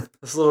tape.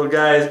 This little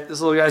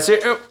guy's here.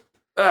 Oh,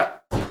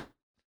 ah.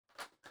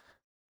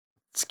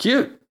 It's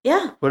cute.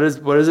 Yeah. What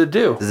does it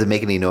do? Does it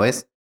make any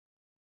noise?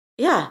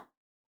 Yeah.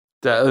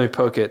 Let me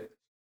poke it.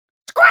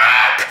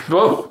 Squawk!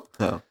 Whoa!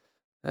 No.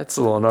 That's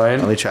a little annoying.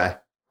 Let me try.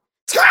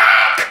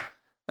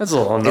 That's a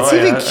little annoying. It's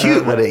even I cute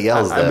don't when know. it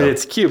yells, I mean, though.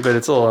 it's cute, but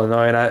it's a little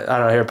annoying. I don't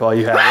know. Here, Paul,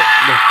 you have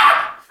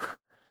it.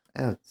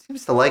 Oh, it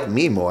seems to like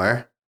me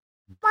more.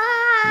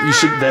 You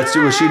should. That's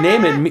what she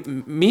name it.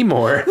 Me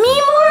more.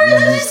 Mimor,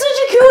 that is such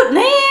a cute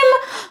name.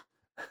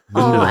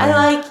 Oh, I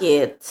like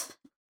it.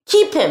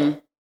 Keep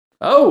him.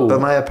 Oh, But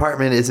my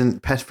apartment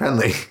isn't pet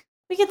friendly.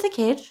 We get the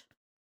cage.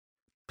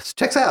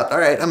 Checks out. All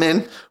right, I'm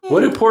in.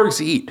 what do porgs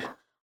eat?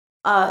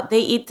 They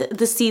eat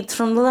the seeds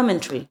from the lemon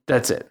tree.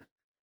 That's it.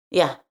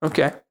 Yeah.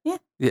 Okay.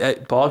 Yeah.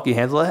 Paul, can you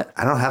handle that?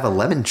 I don't have a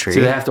lemon tree.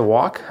 Do they have to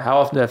walk? How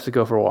often do they have to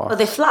go for a walk? Oh,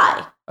 they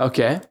fly.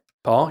 Okay.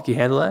 Paul, can you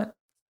handle that?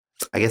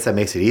 I guess that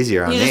makes it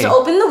easier on You me. just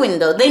open the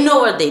window. They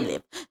know where they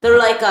live. They're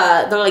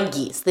like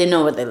geese. They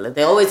know where they live.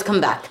 They always come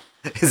back.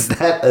 Is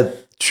that a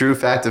true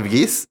fact of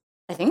geese?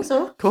 I think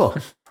so. Cool.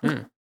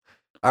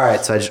 All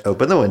right, so I just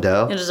open the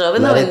window. You just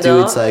open let the it do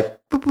window. its like.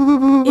 Boop, boop, boop,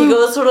 boop, He boop.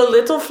 goes for a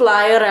little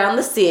fly around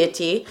the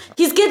city.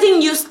 He's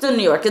getting used to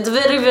New York. It's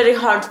very, very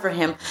hard for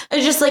him.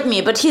 It's just like me,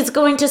 but he's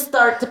going to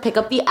start to pick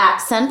up the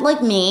accent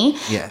like me.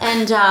 Yeah.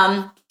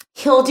 And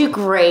he'll do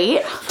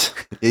great.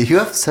 You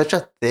have such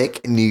a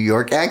thick New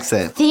York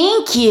accent.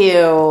 Thank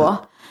you.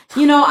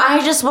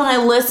 I just, when I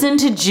listen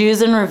to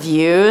Jews and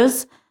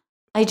reviews,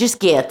 I just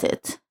get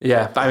it.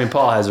 Yeah. I mean,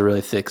 Paul has a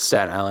really thick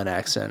Staten Island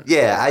accent.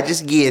 Yeah, I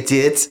just get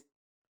it.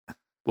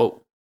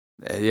 Whoa.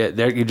 Yeah.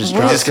 There you just It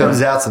drops just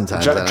comes out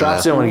sometimes. I don't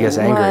drops know. in when he gets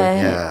angry. What?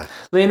 Yeah.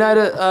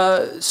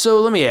 Leonida,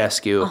 so let me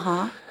ask you.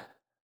 Uh-huh.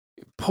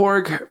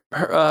 Porg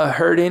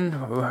breeding.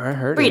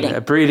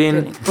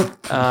 Herding.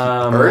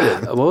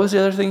 What was the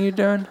other thing you're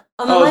doing?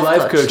 Oh, the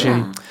life coach, coaching.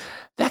 yeah.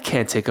 That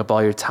can't take up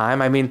all your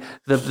time. I mean,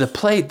 the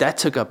play that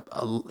took up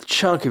a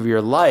chunk of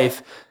your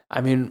life.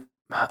 I mean,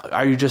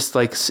 are you just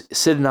like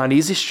sitting on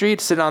Easy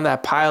Street, sitting on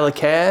that pile of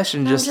cash,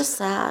 and I'm just just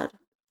sad.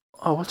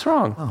 oh, what's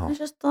wrong? I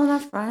just don't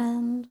have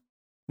friends.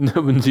 No,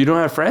 you don't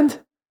have a friend?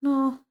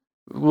 No.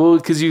 Well,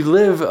 because you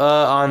live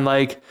on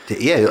like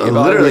Yeah,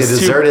 literally a these two-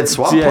 deserted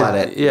swamp yeah,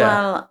 planet.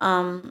 Yeah,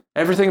 Well,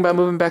 everything about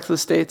moving back to the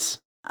States,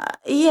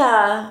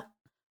 yeah.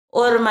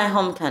 Or my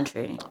home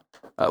country.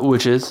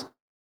 which is.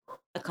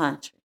 A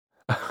country.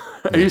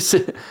 Are you?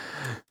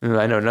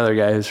 I know another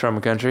guy who's from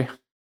a country.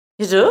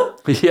 You do?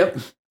 Yep.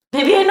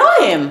 Maybe I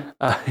know him.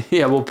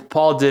 Yeah. Well,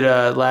 Paul did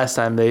last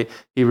time.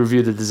 He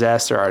reviewed the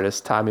Disaster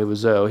Artist, Tommy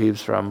Wiseau. He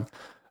was from.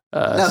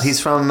 No, he's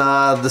from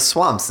the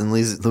swamps in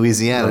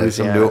Louisiana.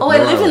 Louisiana. From New Oh, I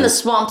live in the Orleans.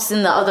 swamps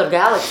in the other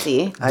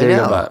galaxy, I There you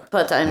go, know. but-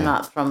 but I'm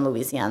not from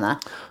Louisiana.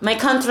 My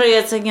country,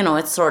 it's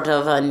sort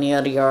of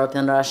near Europe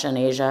and Russia and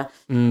Asia.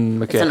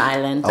 Okay. It's an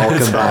island. All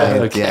combined.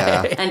 Okay.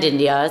 Yeah. And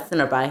India. It's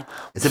nearby.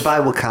 Is it by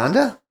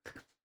Wakanda?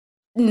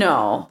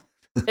 No.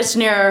 It's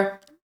near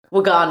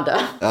Uganda.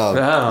 Oh,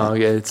 Oh,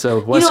 okay. So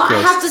West Coast.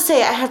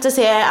 I have to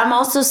say, I'm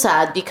also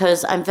sad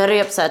because I'm very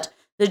upset.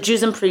 The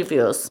Jews and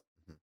previews.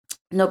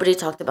 Nobody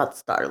talked about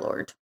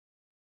Star-Lord.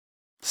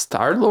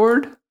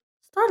 Star-Lord?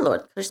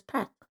 Star-Lord, Chris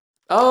Pratt.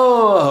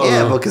 Oh.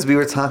 yeah, because we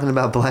were talking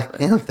about Black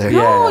Panther.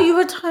 Yeah. No, you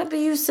were talking, but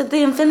you said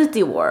the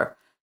Infinity War.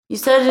 You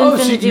said Oh,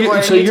 Infinity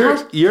War. so and you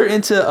talked- you're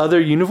into other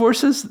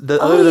universes Oh,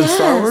 other than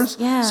Star yes, Wars?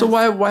 yes. So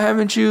why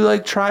haven't you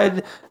like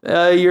tried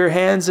your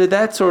hands at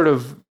that sort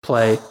of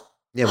play?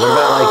 Yeah, what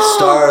about like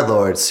Star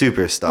Lord,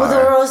 Superstar?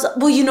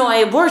 Well,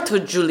 I worked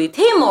with Julie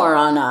Taymor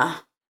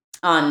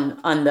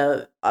on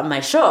the on my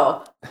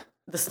show,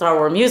 the Star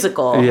Wars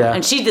musical, Yeah.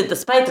 and she did the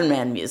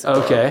Spider-Man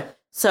musical. Okay.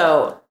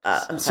 So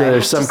I'm sorry. So I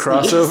there's have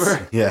some to sneeze.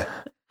 crossover. Yeah.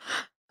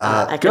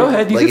 I Go can-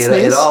 ahead. You Like can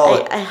it sneeze.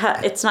 all.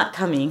 It's not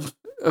coming.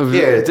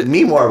 Here,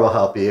 me more will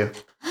help you.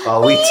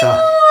 Oh, we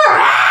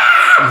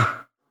talk.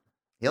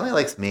 He only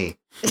likes me.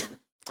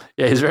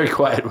 Yeah, he's very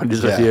quiet when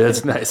he's with Yeah. you.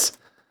 That's nice.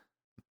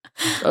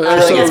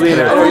 yes.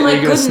 Lena, Oh are my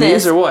you gonna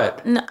sneeze goodness. or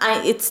what? No,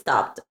 it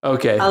stopped.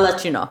 Okay. I'll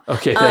let you know.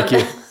 Okay, thank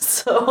you.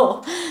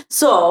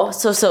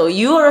 So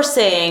you are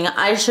saying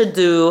I should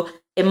do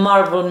a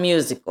Marvel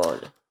musical.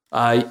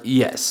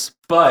 Yes,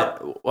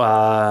 but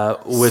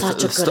with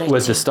Such a good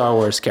with the idea. Star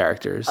Wars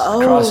characters Oh.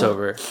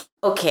 crossover.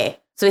 Okay,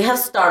 so we have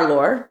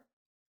Star-Lord.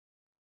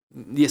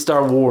 Yeah,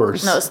 Star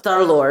Wars. No,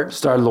 Star-Lord.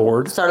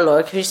 Star-Lord.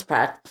 Star-Lord, Chris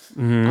Pratt.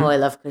 Mhm. Oh, I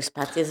love Chris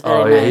Pratt. He's very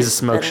Oh, nice. yeah, he's a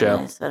smoke very show.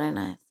 Nice, very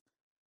nice.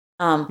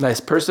 Nice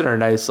person or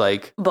nice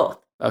like? Both.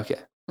 Okay.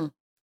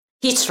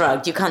 He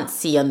shrugged. You can't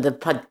see on the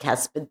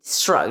podcast, but he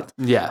shrugged.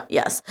 Yeah.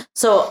 Yes.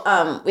 So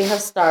we have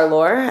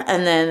Star-Lord,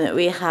 and then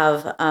we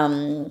have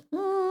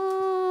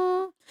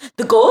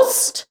the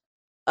ghost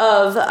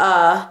of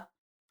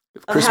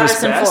Christmas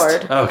Harrison past?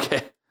 Ford.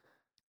 Okay.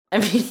 I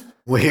mean,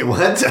 Wait,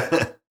 what?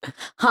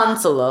 Han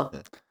Solo.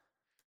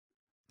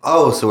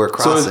 Oh, so we're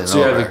crossing So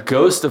you have over. the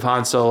ghost of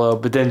Han Solo,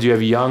 but then do you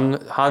have young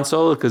Han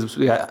Solo? Because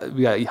we got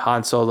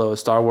Han Solo, a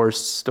Star Wars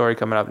story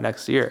coming up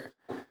next year.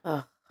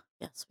 Oh,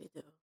 yes, we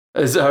do.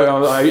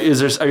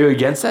 Are you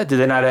against that? Did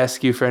they not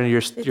ask you for any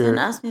of They your? didn't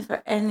ask me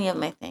for any of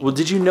my things. Well,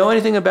 did you know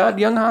anything about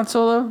young Han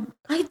Solo?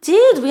 I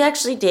did. We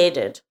actually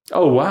dated.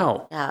 Oh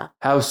wow! Yeah.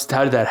 How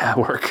did that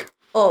work?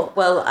 Oh,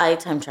 well, I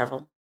time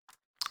travel.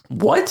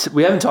 What?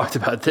 We haven't talked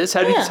about this.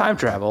 How do you Yeah. time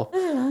travel?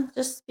 Yeah,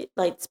 just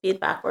speed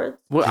backwards.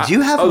 What, Did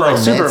you have like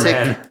romantic-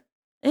 Superman?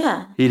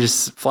 Yeah. He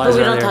just flies But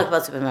we around don't there. talk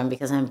about Superman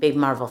because I'm a big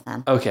Marvel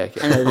fan. Okay.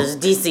 I know there's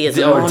DC is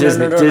Or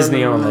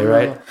Disney only,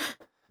 right?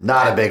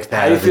 Not a big How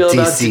fan do you of feel the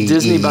about DC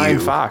Disney buying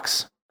EU.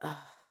 Fox?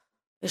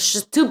 It's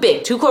just too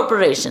big. Two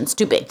corporations.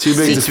 Too big. Too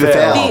big to to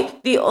fail. fail.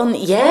 The only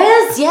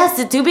yes,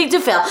 it's too big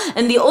to fail.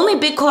 And the only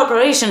big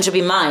corporation should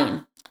be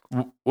mine.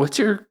 What's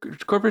your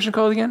corporation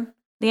called again?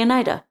 The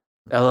Oneida.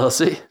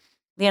 LLC.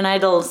 The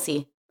Oneida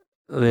LLC.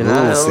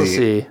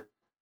 LLC.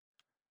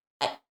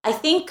 I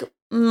think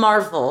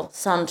Marvel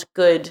sounds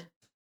good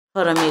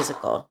for a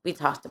musical. We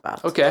talked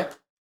about. Okay.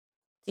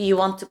 Do you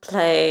want to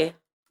play?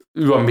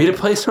 You want me to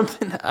play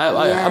something?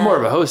 I'm more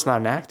of a host,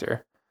 not an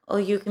actor. Oh,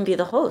 you can be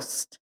the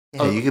host.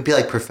 Yeah, you could be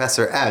like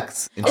Professor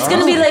X. It's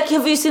gonna be like,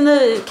 have you seen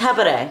the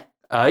Cabaret?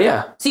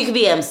 Yeah. So you could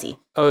be MC.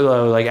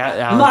 Oh, like Alan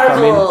Cumming?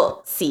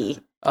 Marvel C.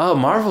 Oh,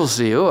 Marvel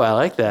Z. Oh, I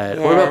like that.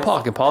 What about Yes.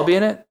 Paul? Can Paul be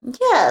in it?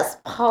 Yes,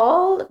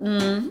 Paul.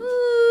 Mm-hmm.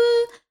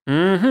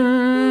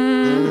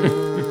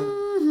 Mm-hmm.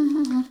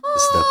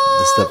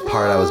 This is the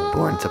part I was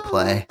born to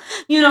play.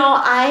 You know,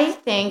 I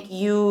think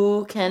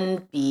you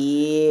can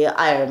be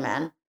Iron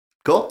Man,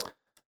 Cool.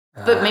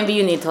 but maybe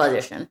you need to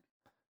audition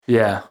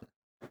Yeah.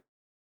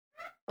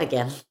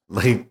 again.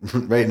 Like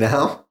right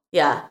now?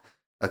 Yeah.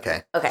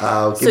 Okay. Okay.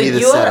 Give me the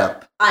you're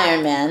setup.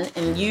 Iron Man,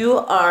 and you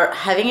are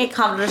having a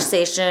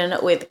conversation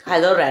with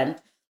Kylo Ren,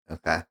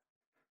 Okay.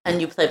 and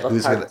you play both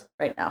Who's parts gonna-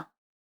 right now.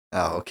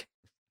 Oh, okay.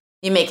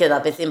 You make it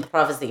up. It's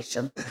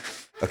improvisation.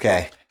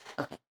 Okay.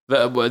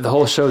 The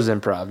whole show's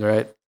improv,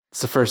 right? It's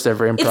the first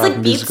ever improv It's like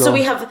beats. musical. So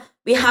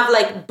we have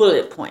like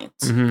bullet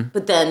points, Mhm.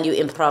 but then you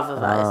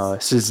improvise. Oh,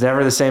 so it's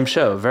never the same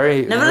show. Never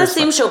very the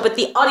same show, but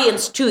the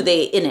audience too.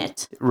 They in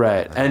it.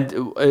 Right. And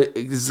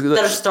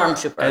They're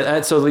stormtroopers.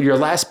 And so your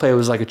last play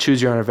was like a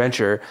choose your own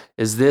adventure.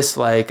 Is this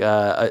like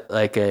a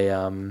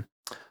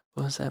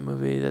what was that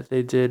movie that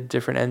they did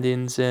different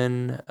endings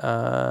in?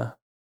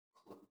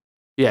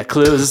 Yeah,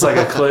 Clue. Is this like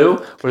a Clue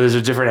where there's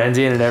a different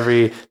ending in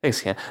every? Thanks,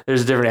 Ken.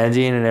 There's a different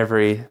ending in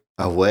every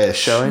I wish.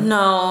 showing.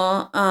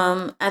 No,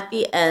 at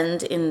the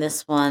end in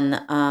this one,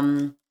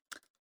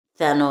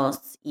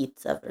 Thanos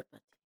eats everybody.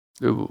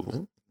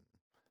 Ooh.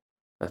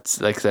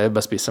 That's like that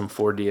must be some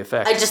 4D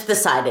effect. I just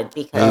decided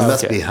because You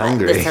must okay. be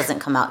hungry. this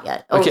hasn't come out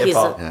yet. Oh, Okay, he's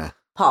Paul. Yeah.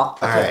 Paul.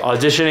 All right.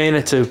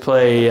 Auditioning to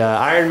play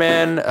Iron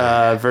Man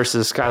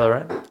versus Kylo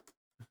Ren.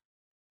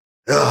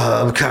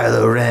 Oh, I'm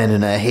Kylo Ren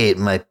and I hate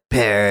my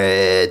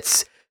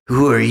parrots.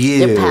 Who are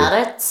you? Your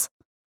parrots?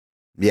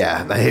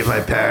 Yeah, I hate my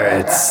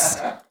parrots.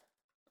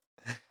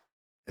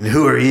 And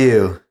who are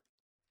you?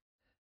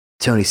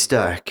 Tony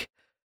Stark.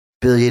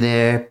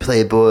 Billionaire,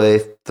 playboy,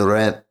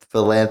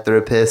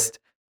 philanthropist,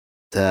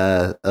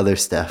 other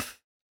stuff.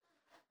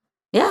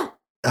 Yeah.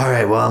 All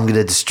right, well, I'm going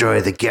to destroy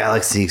the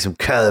galaxy because I'm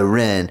Kylo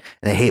Ren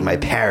and I hate my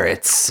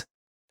parrots.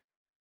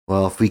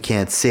 Well, if we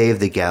can't save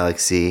the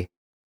galaxy,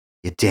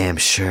 you damn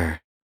sure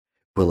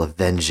will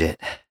avenge it.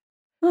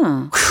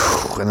 Hmm.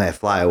 And I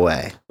fly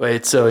away.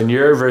 Wait, so in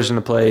your version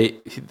of play,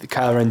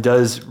 Kylo Ren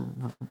does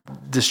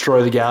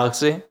destroy the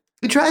galaxy?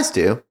 He tries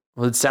to.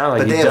 Well, it sounded like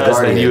But he they have does,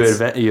 and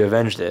guardians. you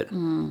avenged it.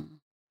 Hmm.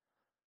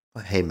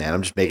 Hey, man,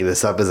 I'm just making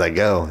this up as I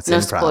go. It's No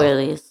improv.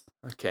 spoilers.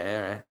 Okay,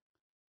 all right.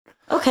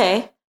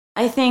 Okay.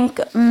 I think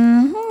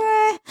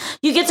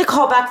you get to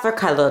call back for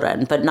Kylo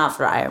Ren, but not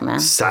for Iron Man.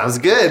 Sounds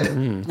good.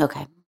 Mm.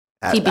 Okay.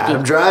 TBD.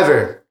 Adam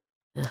Driver.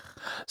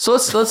 So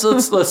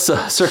let's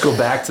circle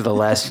back to the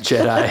Last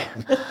Jedi.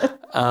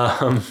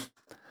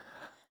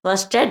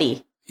 Last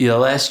Jedi. Yeah,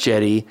 Last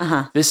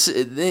Jedi. This,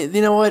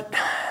 you know what?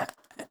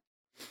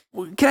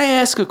 Can I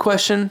ask a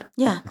question?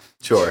 Yeah.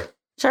 Sure.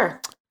 Sure.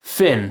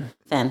 Finn,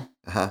 Finn.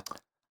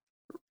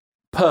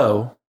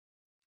 Poe,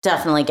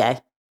 Definitely gay.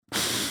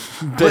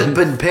 But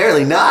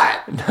apparently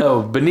not.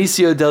 no,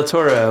 Benicio del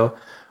Toro.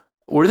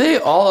 Were they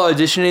all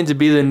auditioning to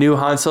be the new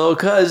Han Solo?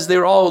 Because they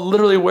were all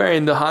literally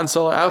wearing the Han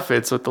Solo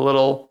outfits with the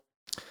little,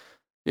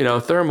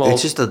 thermal.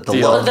 It's just the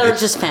deal. look. They're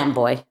just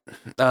fanboy.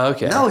 Oh,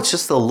 okay. No, it's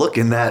just the look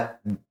in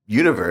that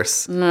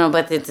universe. No,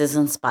 but it is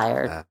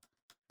inspired.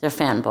 They're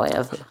fanboy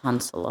of Han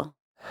Solo.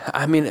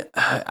 I mean,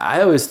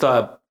 I always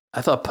thought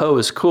Poe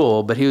was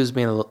cool, but he was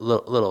being a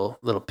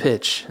little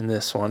pitch in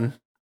this one.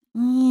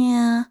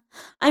 Yeah.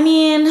 I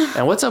mean,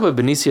 And what's up with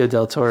Benicio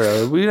del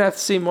Toro? We gonna have to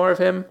see more of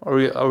him, or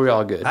are we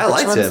all good? I which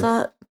liked one's him.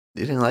 that?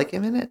 You didn't like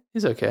him in it?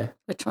 He's okay.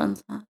 Which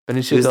one's that? He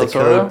Benicio was del the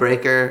Toro. code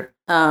breaker.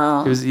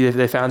 Oh.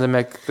 They found him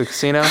at the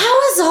casino.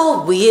 That was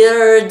all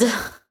weird.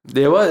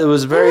 It was It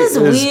was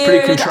weird.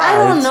 pretty contrived.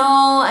 I don't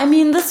know. I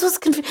mean, this was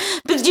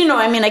confusing. But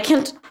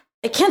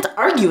I can't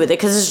argue with it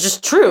because it's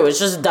just true. It's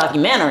just a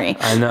documentary.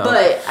 I know.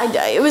 But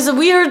it was a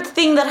weird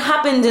thing that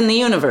happened in the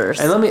universe.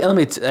 And let me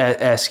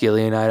ask you,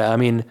 Leonida. I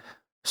mean,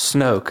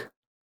 Snoke.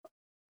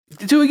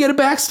 Do we get a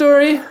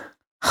backstory?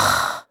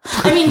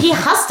 I mean, he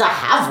has to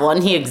have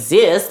one. He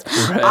exists.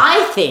 Right.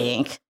 I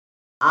think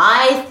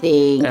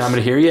And I'm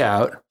gonna hear you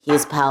out.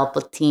 he's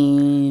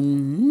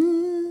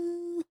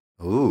Palpatine.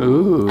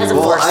 Ooh. As a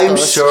Well, Force I'm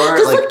ghost. sure.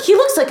 'Cause Like, look, he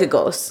looks like a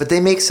ghost. but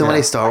they make so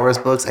many Star Wars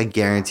books. I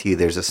guarantee you,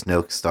 there's a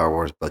Snoke Star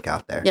Wars book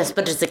out there. Yes,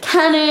 but is it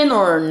canon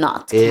or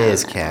not? It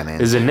is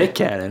canon. Is it Nick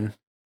Cannon?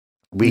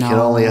 We can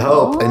only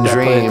hope and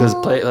dream.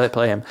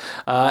 Play him.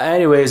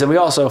 Anyways, and we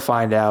also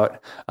find out.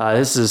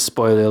 This is a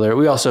spoiler alert.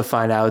 We also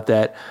find out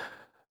that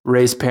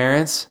Rey's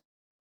parents,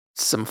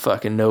 some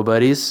fucking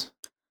nobodies.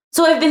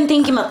 So I've been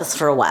thinking about this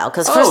for a while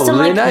because first I'm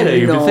like, Leonida,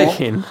 you've been no.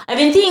 thinking. I've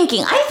been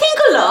thinking. I think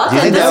a lot. Do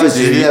you think and that this was? is-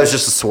 Do you think that was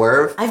just a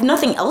swerve? I have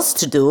nothing else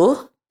to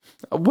do.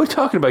 What are you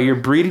talking about? You're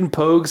breeding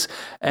pogues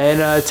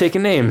and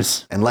taking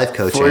names And life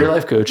coaching. for your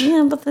life coach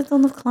Yeah, but I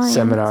don't have clients.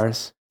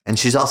 seminars. And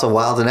she's also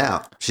Wildin'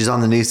 Out. She's on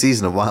the new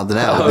season of Wildin'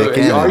 Out. with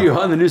Nick Are Cannon. you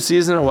on the new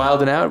season of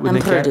Wild and Out with I'm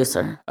Nick Cannon?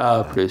 producer.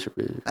 Oh, producer.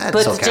 That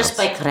But still just counts.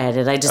 by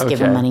credit, I just give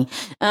him Okay. money.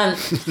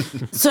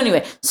 So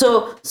anyway,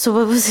 so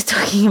what was he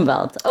talking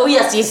about? Oh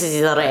yes,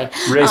 Ray.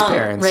 Rey's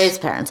parents. Rey's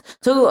parents.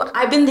 So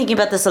I've been thinking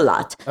about this a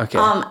lot. Okay.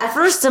 At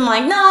first I'm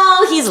like,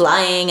 no, he's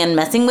lying and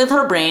messing with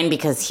her brain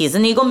because he's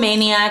an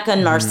egomaniac, a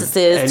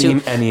narcissist,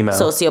 And emo.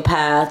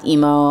 sociopath,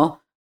 emo,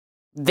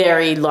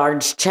 very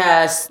large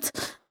chest.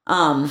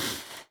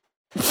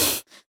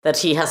 That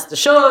he has to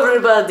show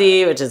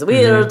everybody, which is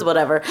weird,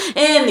 whatever.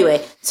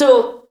 Anyway,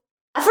 so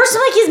at first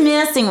I'm like, he's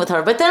messing with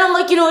her. But then I'm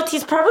like, you know what?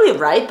 He's probably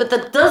right. But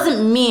that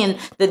doesn't mean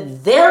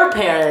that their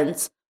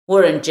parents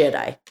weren't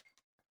Jedi.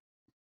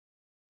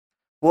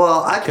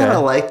 Well, I kind Okay.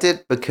 of liked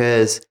it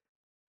because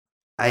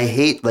I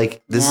hate this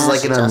is Yeah, like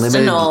she's an just a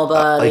unlimited,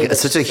 nobody, but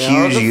such a still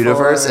huge the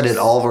universe, and it Force.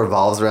 all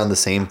revolves around the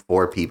same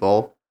 4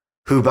 people.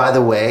 Who, by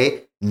the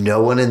way,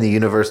 no one in the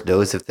universe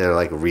knows if they're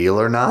real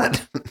or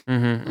not.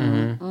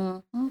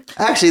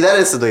 Actually, that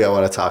is something I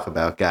want to talk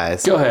about,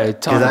 guys. Go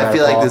ahead. Talk Because I about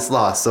feel it, like Paul. this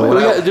lost. So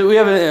Wait, what I- do we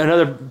have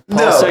another Paul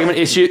No. segment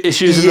issues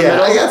in the yeah,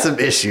 middle? I got some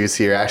issues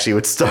here actually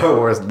with Star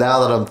Wars now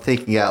that I'm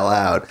thinking out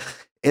loud.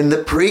 In the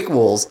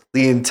prequels,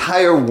 the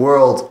entire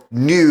world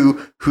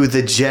knew who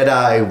the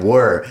Jedi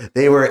were.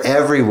 They were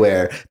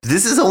everywhere.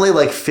 This is only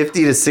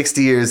 50 to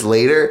 60 years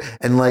later,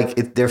 and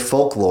they're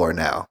folklore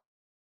now.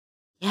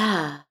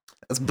 Yeah.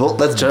 That's bull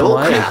Just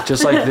crap.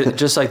 just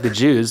like the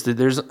Jews.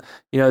 There's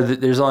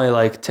there's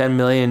only 10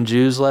 million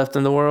Jews left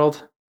in the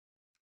world.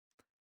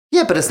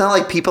 Yeah, but it's not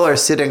like people are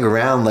sitting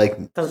around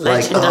The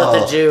legend of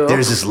the Jew.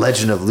 There's this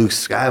legend of Luke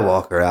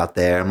Skywalker out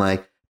there. I'm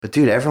like, but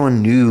dude,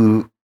 everyone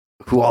knew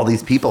who all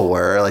these people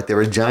were. There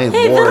were giant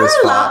Hey, there wars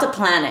are a lot fought. to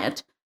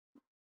planet.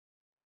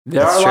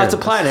 There That's are lots true, of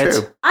that's planets.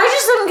 true. I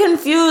just am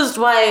confused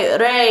why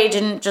Rey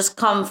didn't just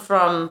come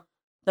from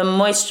the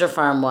moisture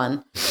farm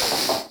one.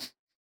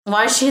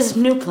 Why is she his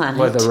new planet?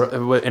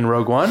 What, in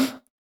Rogue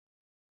One?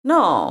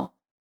 No.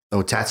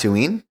 Oh,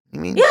 Tatooine? You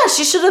mean? Yeah,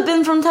 she should have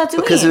been from Tatooine.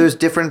 Because there's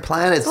different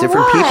planets, But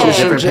different why? people, She's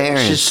different She's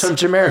parents. from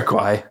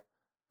Jamiroquai.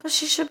 But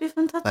she should be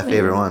from Tatooine. My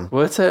favorite one.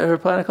 What's her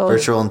planet called?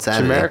 Virtual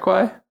Insanity.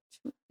 Jamiroquai?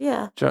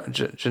 Yeah.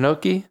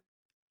 Janoki?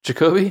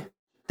 Jacoby?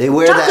 They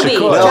wear that. Jacoby,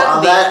 No,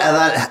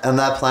 Jacoby. on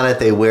that planet,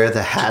 they wear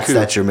the hats Jakku.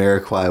 that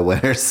Jamiroquai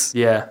wears.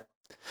 Yeah.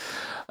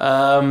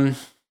 And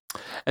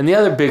the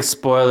other big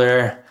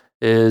spoiler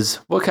is,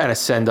 what kind of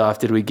send-off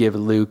did we give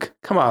Luke?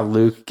 Come on,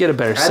 Luke. Get a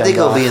better I send-off. think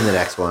he'll be in the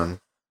next one.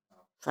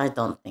 I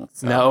don't think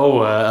so.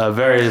 No, a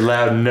very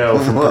loud no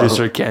from Whoa.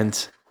 producer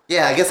Kent.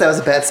 Yeah, I guess that was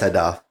a bad send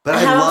off. But I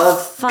I have love.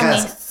 a funny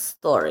Guys,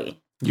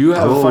 You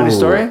have a funny Oh.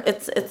 story?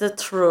 It's a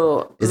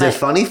true. is it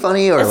funny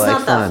or It's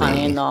not that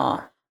funny? funny,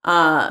 no.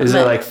 Is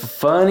it like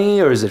funny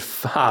or is it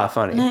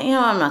funny? You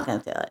know, I'm not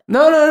gonna tell it.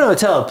 No.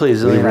 Tell it,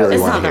 please. We really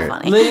It's want not to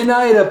that hear it. funny.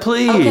 Leonida,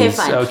 please. Okay,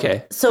 fine.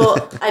 Okay.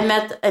 So I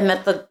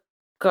met the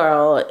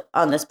girl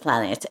on this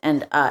planet,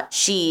 and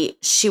she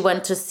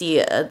went to see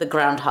the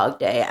Groundhog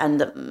Day,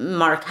 and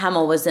Mark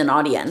Hamill was in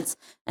audience,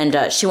 and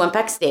she went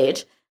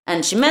backstage,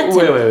 and she met him.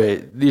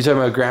 Wait. You're talking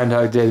about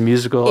Groundhog Day, the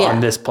musical Yeah.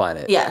 on this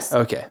planet? Yes.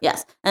 Okay.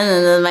 Yes. And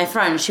then my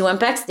friend, she went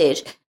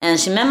backstage, and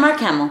she met Mark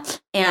Hamill,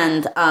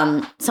 and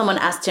someone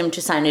asked him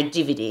to sign a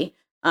DVD.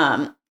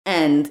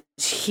 And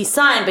he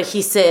signed, but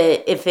he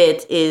said if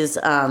it is,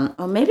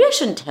 oh, maybe I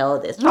shouldn't tell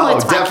this. No, Oh,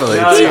 it's fine. definitely.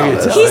 No, It's you not can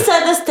that. tell. He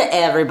said this to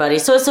everybody,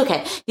 so it's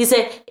okay. He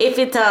said if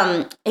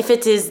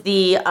it is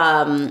the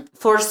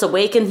Force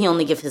Awakens, he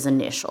only give his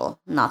initial,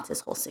 not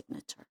his whole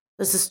signature.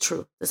 This is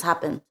true. This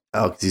happened.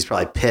 Oh, because he's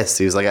probably pissed.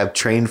 He was like, I've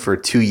trained for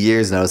 2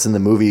 years and I was in the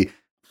movie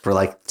for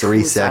like 3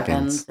 2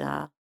 seconds.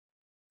 Yeah,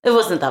 it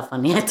wasn't that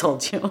funny. I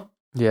told you.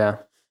 Yeah.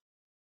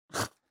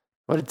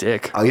 What a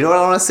dick. Oh, you know what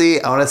I want to see?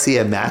 I want to see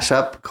a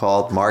mashup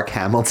called Mark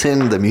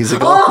Hamilton, the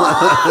musical.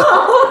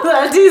 Oh,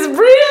 that is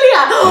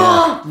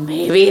brilliant.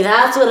 Maybe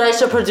that's what I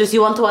should produce.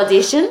 You want to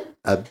audition?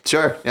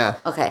 Sure, yeah.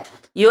 Okay.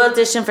 You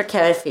audition for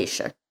Carrie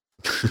Fisher.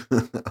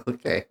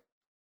 Okay.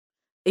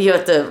 You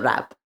have to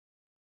rap.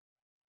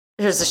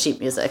 Here's the sheet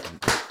music.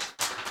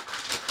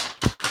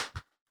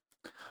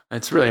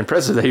 It's really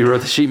impressive that you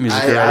wrote the sheet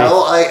music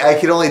already. I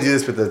can only do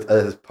this with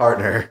a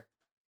partner.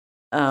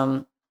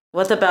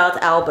 What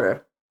about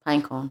Albert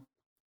Pinecone?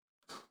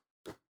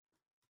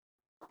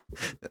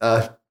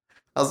 I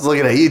was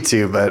looking at you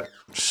two, but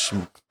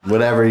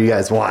whatever you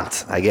guys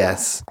want, I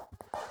guess.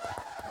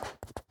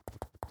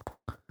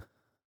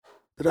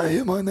 Did I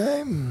hear my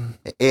name?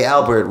 Hey,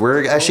 Albert,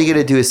 we're actually going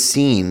to do a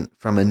scene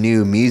from a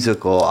new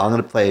musical. I'm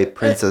going to play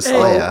Princess Hey.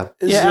 Leia.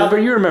 Is Yeah, it- Albert,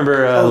 you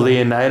remember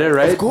Leonida,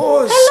 right? Of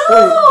course.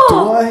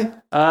 Hello! Wait, do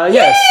I?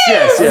 Yes.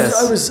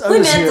 I was We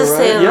was met here, the right?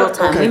 same Yep.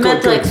 time. Okay, we good,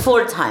 met good. like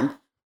 4 times.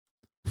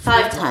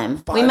 5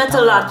 times. We 5 met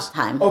a lot times. of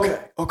time. Okay.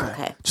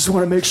 Okay. Just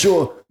want to make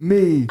sure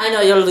me. I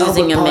know you're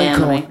losing Albert your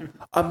memory. Pinecone,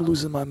 I'm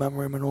losing my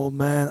memory. I'm an old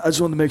man. I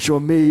just want to make sure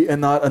me and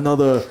not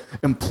another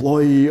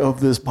employee of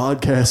this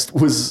podcast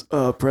was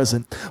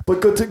present. But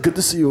good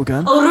to see you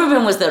again. Oh,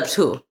 Ruben was there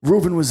too.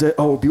 Ruben was there.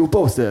 Oh, you were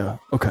both there.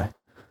 Okay.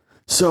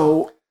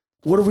 So,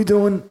 what are we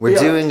doing? We're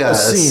doing a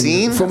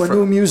scene from a for-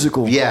 new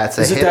musical. Yeah, it's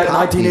a Is it that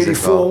hip-hop 1984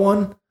 musical.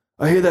 one?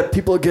 I hear that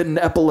people are getting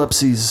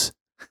epilepsies.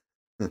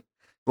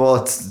 Well,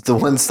 it's the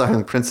one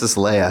starring Princess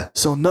Leia.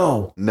 So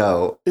no,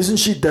 No, isn't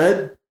she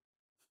dead?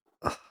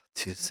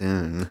 too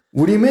soon.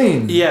 What do you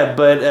mean? Yeah,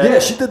 but Yeah,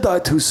 she did die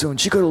too soon.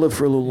 She could have lived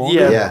for a little longer.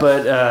 yeah, Yeah.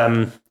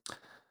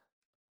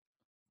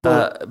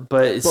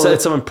 but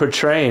someone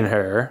portraying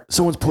her.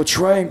 Someone's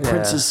portraying Yeah.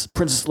 Princess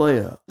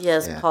Leia.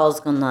 Yes, Yeah. Paul's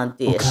gonna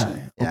dish.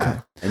 Okay. Yeah. Okay.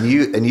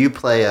 And you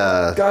play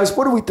Guys,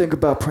 what do we think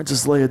about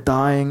Princess Leia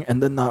dying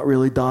and then not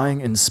really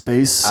dying in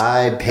space?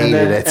 I and hated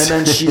then, it. And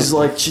then she's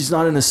like, she's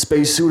not in a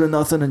spacesuit or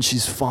nothing, and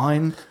she's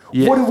fine.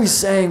 Yeah. What are we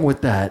saying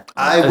with that?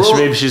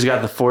 Maybe she's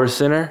got the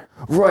Force in her.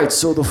 Right.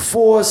 So the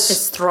Force,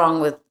 It's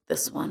strong with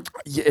this one.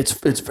 yeah,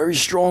 it's very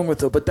strong with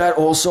her, but that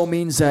also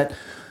means that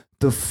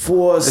the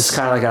Force. It's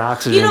kind of like an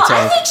oxygen You know, I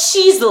tank. think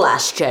she's the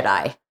Last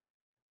Jedi.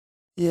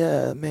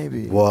 yeah,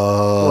 maybe.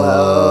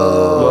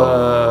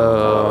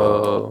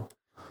 Whoa.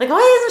 Like,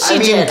 why isn't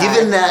I she mean, Jedi?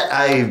 given that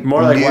I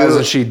More like, knew, why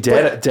isn't she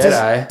dead?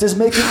 Deadeye? Does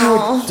making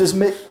you does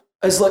make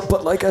as like,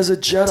 but like as a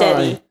Jedi,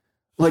 Jedi.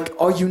 like,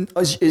 are you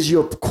is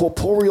your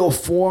corporeal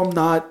form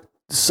not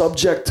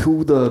subject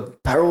to the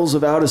perils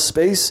of outer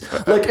space?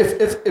 Like,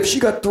 if she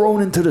got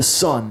thrown into the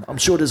sun, I'm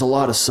sure there's a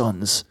lot of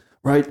suns,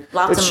 right?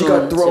 Lots if of she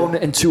got moons, thrown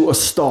into a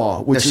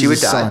star, which no, is she would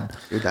the die. sun,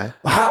 She would die.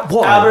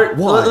 why? Albert,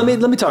 Why?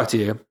 let me talk to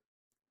you.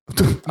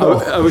 No.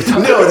 Are we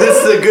talking- No, this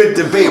is a good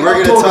debate. We're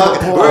I'm gonna talking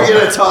talk. Paul. We're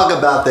gonna talk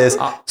about this.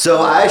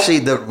 So I actually,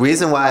 the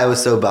reason why I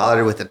was so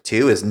bothered with it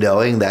too is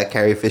knowing that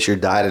Carrie Fisher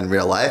died in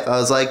real life. I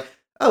was like,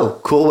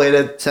 oh, cool way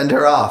to send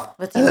her off.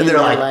 What do you And then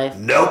mean they're real like, life?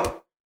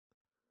 nope.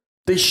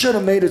 They should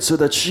have made it so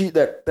that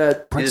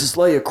that Princess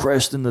Leia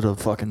crashed into the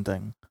fucking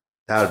thing,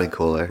 That would have been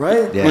cooler.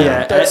 right? Yeah. Like,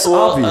 Yeah, that's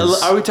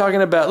obvious. Are we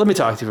talking about? Let me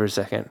talk to you for a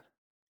second.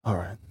 All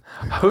right.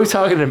 Are we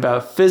talking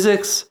about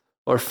physics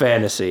or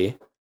fantasy?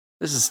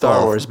 This is Star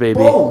Both. Wars, baby.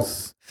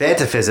 Both.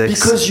 Fantaphysics.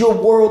 Because your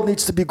world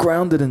needs to be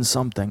grounded in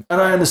something. And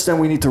I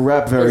understand we need to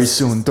rap very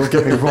soon. Don't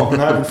get me wrong.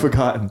 I haven't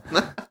forgotten.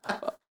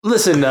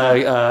 Listen,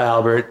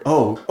 Albert.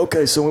 Oh,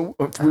 okay. So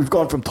we've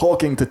gone from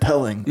talking to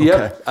telling. Okay.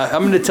 Yep,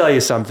 I'm going to tell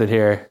you something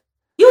here.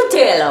 You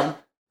tell him.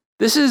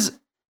 This is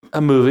a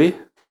movie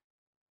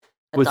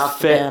with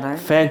documentary.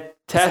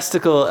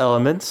 fantastical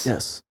elements,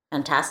 Yes.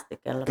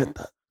 Fantastic Get element.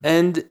 that.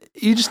 and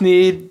you just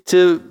need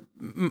to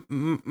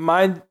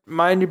mind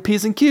your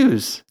P's and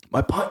Q's.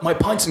 My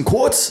pints and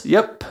quarts?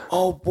 Yep.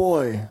 Oh,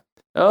 boy.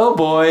 Oh I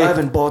boy.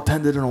 haven't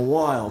bartended in a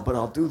while, but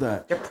I'll do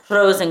that. Your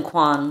pros and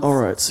cons. All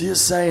right. So you're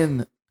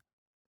saying,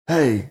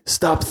 hey,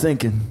 stop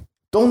thinking.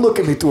 Don't look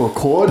at me through a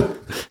cord.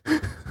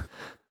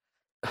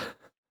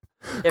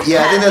 Your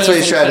yeah, I think that's what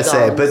he's Padmes trying to and say.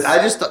 Kegons. But I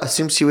just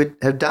assumed she would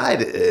have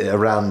died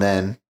around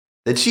then.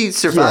 Did she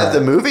survive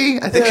the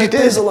movie? I think she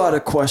did. There's a lot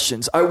of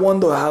questions. I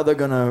wonder how they're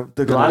gonna.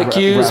 A lot of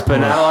Q's, but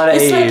not a lot of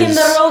A's. It's like in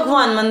the Rogue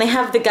One when they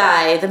have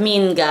the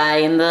mean guy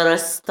in the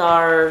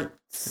Star.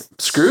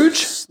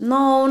 Scrooge?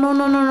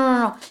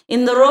 No.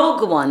 In the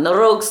Rogue One, the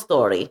Rogue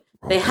story,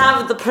 they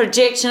have the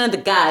projection of the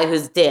guy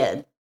who's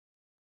dead.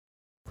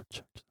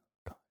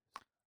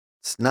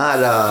 It's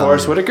not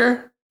Forrest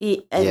Whitaker?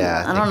 I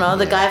don't know.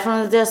 The guy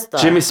from the Death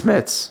Star. Jimmy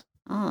Smits.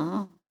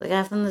 Oh, the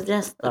guy from the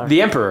Death Star.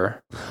 The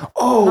Emperor.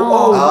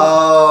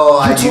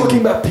 Oh, you're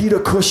talking about Peter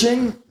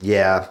Cushing?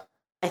 Yeah.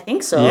 I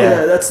think so.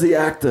 Yeah, that's the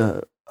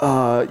actor.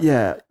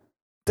 Yeah.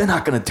 They're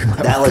not gonna do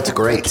that. That looks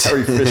great.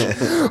 Carrie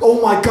Fisher.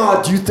 Oh my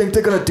God! Do you think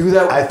they're gonna do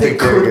that? I think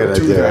they're gonna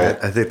do it.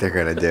 I think they're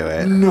gonna do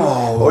it.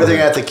 No. Or they're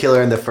gonna have to kill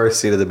her in the first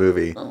scene of the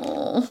movie.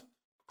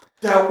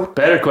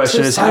 Better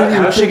question is how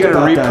is she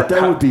gonna reprise?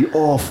 That would be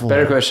awful.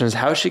 Better question is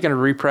how is she gonna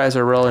reprise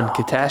her role in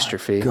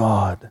Catastrophe?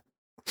 God.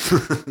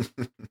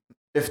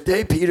 If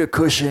they Peter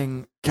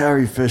Cushing,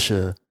 Carrie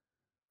Fisher,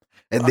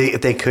 and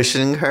they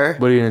cushioning her.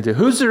 What are you gonna do?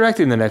 Who's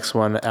directing the next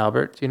one,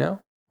 Albert? Do you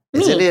know?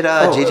 Isn't it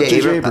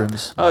J.J.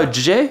 Abrams? Oh,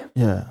 JJ?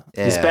 Yeah.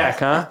 He's back,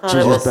 huh?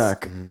 JJ's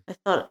back.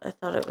 I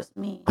thought it was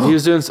me. He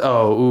was doing.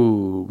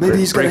 Maybe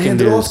he's gonna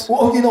hand it off.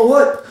 Well, you know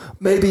what?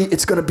 Maybe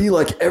it's gonna be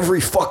like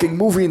every fucking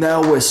movie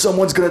now, where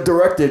someone's gonna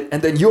direct it,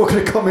 and then you're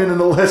gonna come in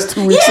the last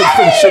 2 weeks and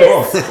finish it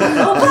off.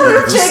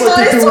 Oh, Just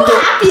like they do with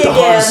the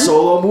Han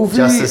Solo movie,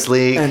 Justice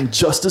League, and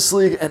Justice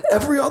League, and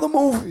every other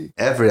movie.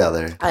 Every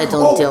other. I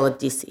don't deal with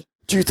DC.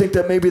 Do you think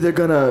that maybe they're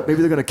gonna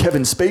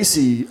Kevin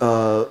Spacey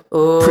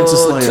Princess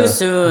Leia? Too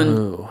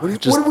soon.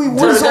 What are we?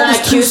 What is They're all gonna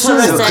this too accuse her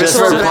of soon?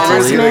 sexual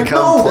harassment.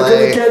 No,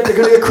 they're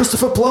gonna get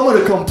Christopher Plummer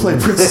to come play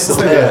Princess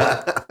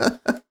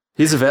Leia.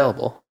 He's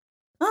available.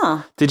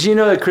 Oh. Did you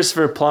know that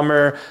Christopher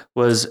Plummer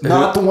was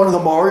not the one of the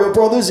Mario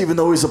brothers, even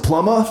though he's a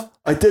plumber?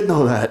 I did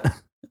know that.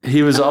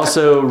 He was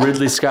also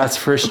Ridley Scott's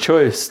first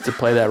choice to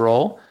play that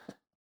role,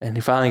 and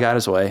he finally got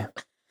his way.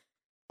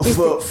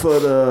 For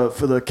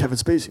the Kevin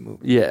Spacey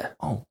movie. Yeah.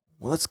 Oh.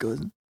 Well, that's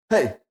good.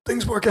 Hey,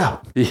 things work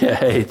out. Yeah,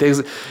 hey,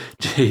 things.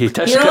 He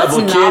touched You know a couple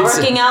what's kids. not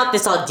working out?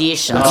 This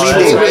audition. Let's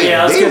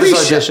get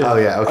this audition. Oh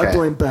yeah, okay. I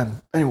blame Ben.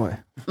 Anyway.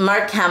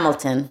 Mark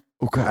Hamilton.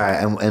 Okay. All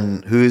right,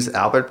 and who's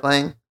Albert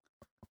playing?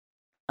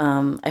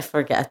 I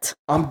forget.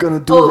 I'm gonna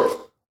do it.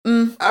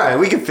 All right,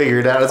 we can figure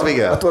it out as we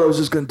go. I thought I was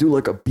just gonna do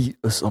like a beat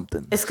or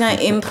something. It's kind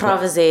of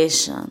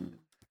improvisation.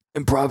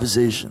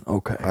 Improvisation.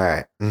 Okay. All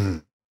right.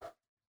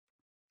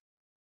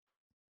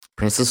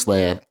 Princess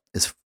Leia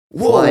is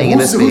Whoa, flying in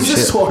a who's spaceship.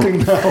 this talking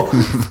now?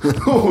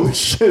 Holy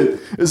shit.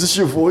 Is this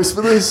your voice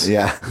for this?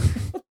 Yeah.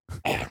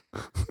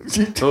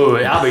 Oh,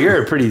 Albert,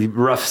 you're a pretty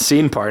rough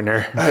scene partner.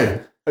 Hey,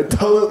 I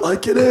tell it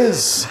like it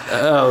is.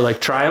 Oh, like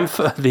Triumph,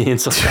 the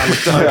insult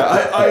comic. Yeah,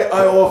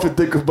 I often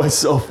think of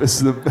myself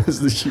as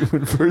the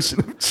human version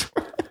of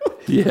Triumph.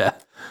 Yeah.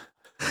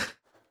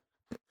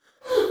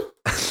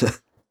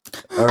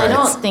 I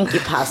don't think you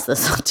passed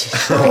this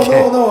audition.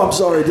 No, I'm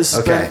sorry. This is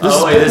Okay. Ben.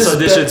 This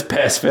audition's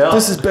pass fail.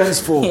 This is Ben's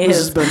fault. This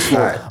is Ben's fault.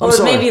 Alright. I'm Or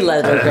sorry. maybe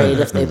letter grade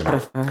if they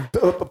prefer.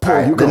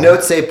 Paul, you The go.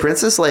 notes say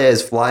Princess Leia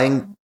is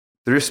flying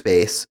through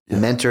space,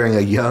 mentoring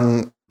a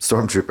young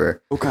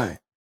stormtrooper. Okay.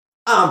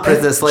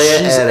 Princess Leia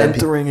She's and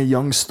entering a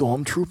young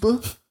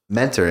stormtrooper?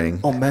 mentoring.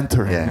 Oh,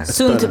 mentoring. Yeah. That's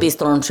Soon to better. be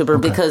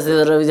stormtrooper because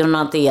they're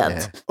not there yet.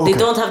 Yeah. They Okay.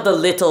 don't have the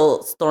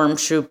little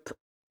stormtroop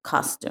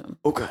costume.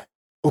 Okay.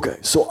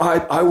 So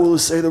I will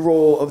say the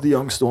role of the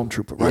young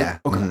stormtrooper, right? Yeah.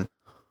 Okay. Mhm.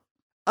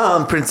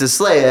 I'm Princess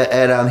Leia,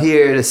 and I'm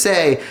here to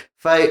say,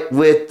 fight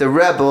with the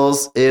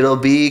rebels. It'll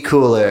be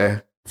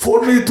cooler.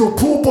 For me to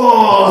poop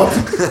on.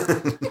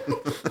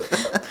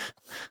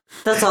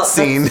 That's all.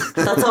 Scene.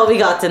 That's all we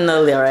got in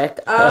the lyric.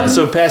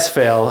 So pass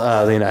fail,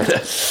 Leonardo.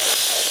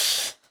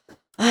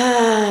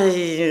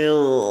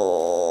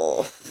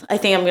 I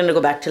think I'm gonna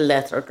go back to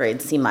letter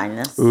grade C-.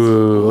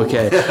 Ooh,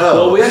 okay.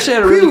 Well, we actually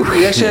had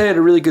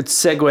a really good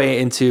segue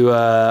into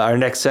our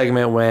next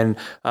segment when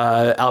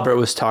Albert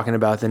was talking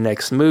about the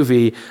next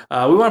movie.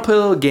 We want to play a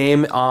little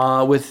game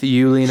with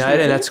you, Leonida,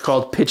 and that's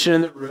called Pitching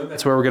in the Room.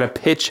 That's where we're going to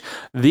pitch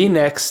the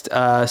next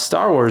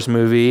Star Wars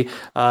movie,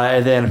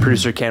 and then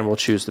producer Ken will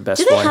choose the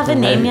best Do they one. have a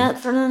name yet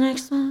for the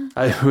next one?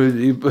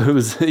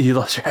 You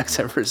lost your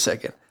accent for a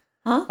second.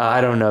 Huh? I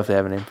don't know if they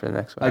have a name for the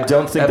next one. I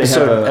don't think they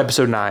have a...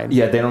 Episode 9.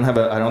 Yeah, they don't have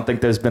a... I don't think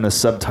there's been a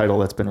subtitle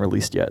that's been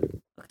released yet.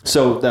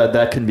 So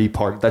that can be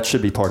part... That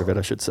should be part of it,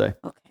 I should say.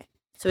 Okay.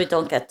 So we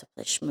don't get to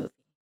play Schmovie.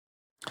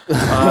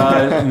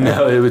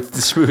 No,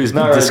 this movie's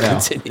been Not right now.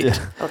 discontinued.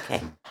 Yeah.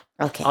 Okay.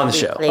 On the We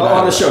show. played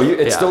On the it. show.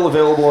 It's Yeah. still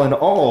available in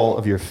all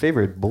of your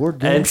favorite board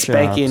game And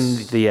spanking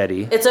shops. the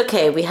Yeti. It's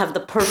okay. We have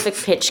the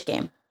perfect pitch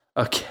game.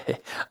 Okay.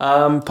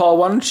 Paul,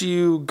 why don't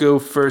you go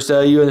first?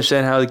 You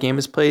understand how the game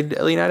is played,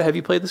 Leonida? Have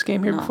you played this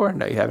game here before?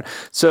 No, you haven't.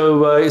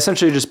 So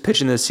essentially just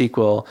pitching the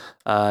sequel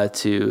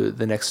to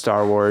the next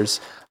Star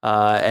Wars,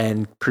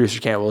 and producer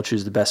Kent will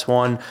choose the best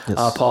one.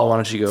 Yes. Paul, why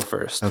don't you go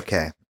first?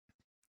 Okay.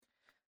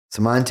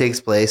 So mine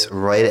takes place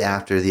right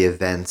after the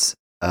events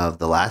of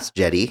The Last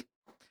Jedi.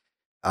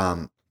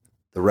 The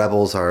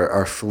rebels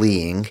are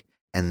fleeing,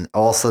 and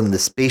all of a sudden the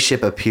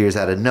spaceship appears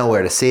out of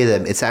nowhere to save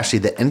them. It's actually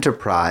the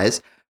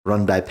Enterprise,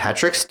 run by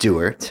Patrick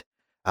Stewart.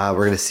 We're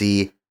going to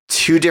see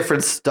two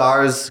different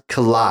stars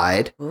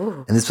collide,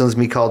 and this one's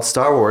going to be called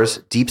Star Wars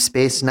Deep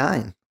Space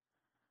Nine,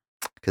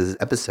 because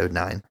it's Episode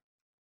 9.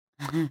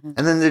 And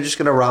then they're just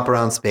going to romp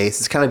around space.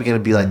 It's kind of going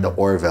to be like the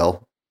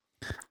Orville.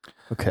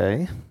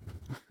 Okay.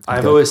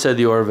 I've always said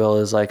the Orville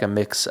is like a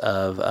mix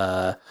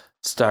of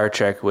Star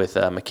Trek with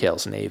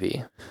McHale's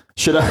Navy.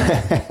 Should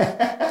I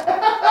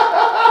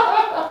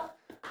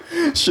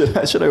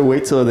should I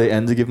wait till the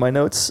end to give my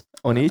notes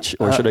on each,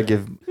 or should I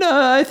give? No,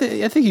 I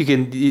think you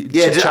can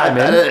Mine chime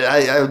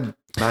in.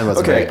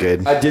 wasn't very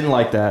good. I didn't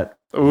like that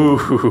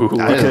Ooh.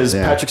 because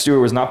Patrick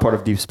Stewart was not part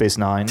of Deep Space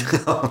Nine.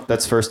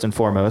 That's first and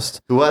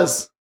foremost. Who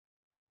was?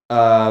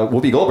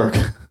 Whoopi Goldberg.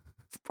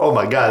 Oh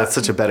my God, that's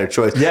such a better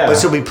choice. Yeah. But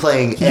she'll be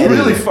playing You Eddie.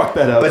 really fucked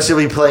that up. But she'll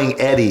be playing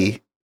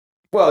Eddie,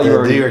 Well,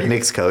 the New York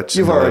Knicks coach.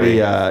 You've already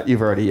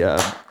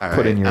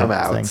put in your I'm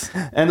out.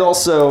 thing, and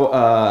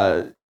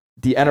also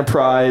the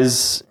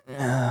Enterprise.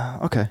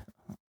 Okay,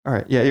 all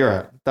right, yeah, you're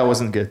right. That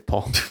wasn't good,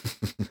 Paul.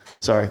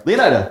 Sorry,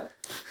 Leonida.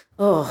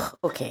 Oh,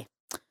 okay.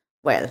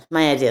 Well,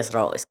 my ideas are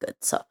always good.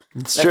 So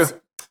It's let's-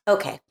 true.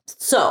 Okay,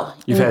 so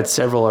You've had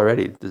several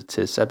already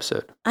this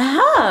episode. I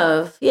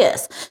have,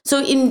 yes.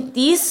 So in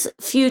this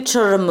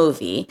future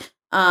movie,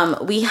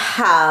 we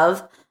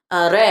have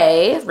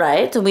Rey,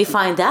 right? And we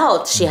find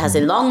out she has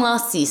a long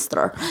lost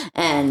sister,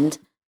 and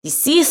the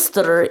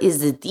sister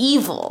is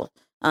evil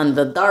on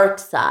the dark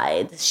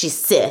side. She's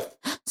Sith.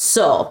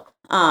 So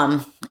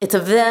it's a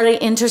very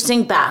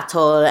interesting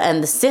battle,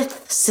 and the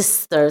Sith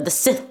sister,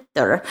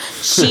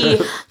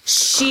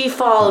 she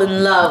fall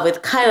in love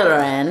with Kylo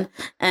Ren,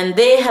 and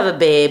they have a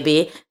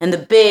baby, and the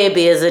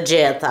baby is a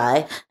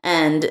Jedi.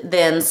 And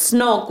then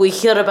Snoke, we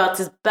hear about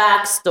his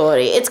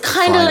backstory. It's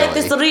kind of like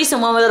this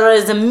recent one where there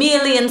is a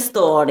million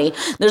story.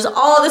 There's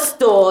all the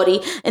story,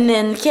 and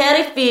then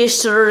Carrie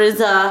Fisher is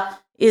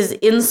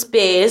in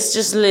space,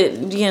 just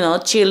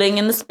chilling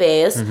in the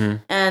space,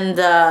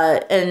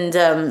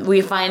 and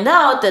we find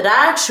out that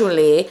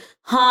actually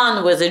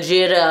Han was a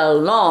Jedi all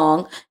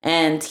along,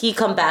 and he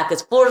come back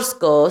as Force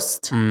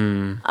Ghost.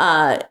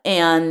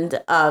 And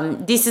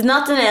this is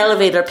not an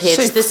elevator pitch.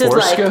 Say This Force is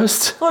like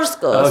Ghost? Force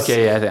Ghost.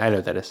 Okay, yeah, I know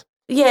what that is.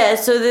 Yeah,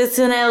 so it's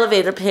an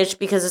elevator pitch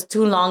because it's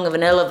too long of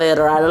an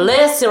elevator,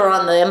 unless you're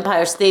on the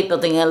Empire State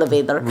Building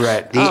elevator.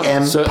 Right. The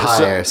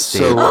Empire so-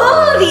 State.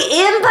 Oh, the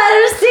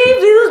Empire State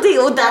Building.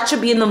 Oh, that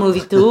should be in the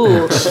movie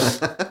too.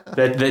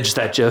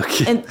 that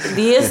joke. And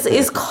this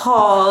is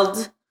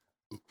called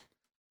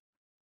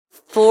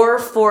 4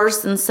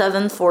 Force and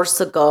 7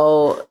 Force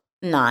Ago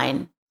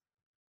 9.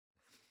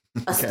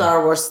 A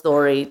Star Wars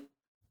story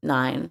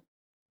 9.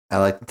 I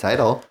like the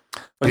title.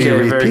 Okay,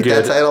 Can you very repeat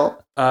that good. title?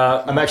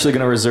 I'm actually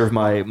going to reserve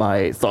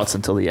my thoughts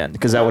until the end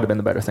because that would have been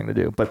the better thing to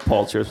do. But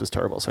Paul's yours was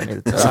terrible, so I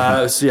needed to.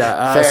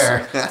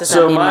 Fair. Does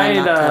So that mean mine,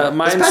 not terrible? Is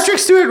mine's Patrick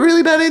Stewart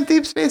really not in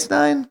Deep Space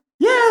Nine?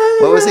 Yeah.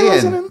 What was he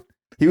in?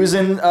 He was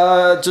in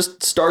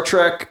just Star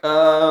Trek,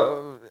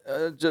 the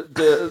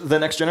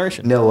Next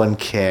Generation. No one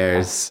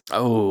cares.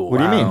 Oh, What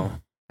do you mean? wow.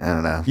 I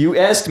don't know. You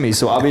asked me,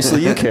 so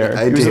obviously you care.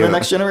 I He was in do. the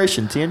Next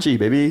Generation, TNG,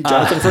 baby.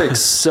 Jonathan Frakes.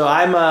 So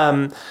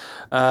I'm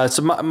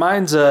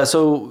mine's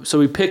so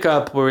we pick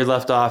up where we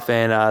left off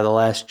in The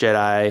Last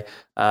Jedi,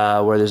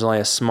 where there's only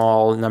a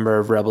small number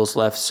of rebels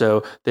left.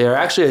 So they are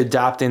actually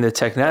adopting the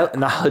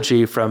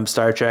technology from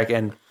Star Trek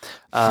and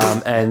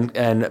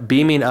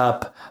beaming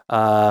up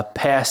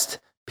past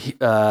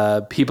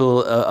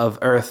people of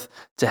Earth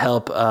to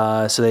help.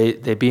 So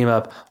they beam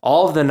up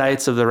all of the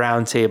Knights of the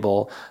Round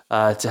Table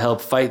to help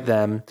fight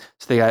them.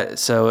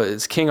 So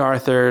it's King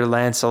Arthur,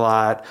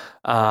 Lancelot.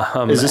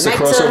 Is this a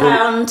Knights of the crossover?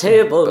 Round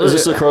Table. Is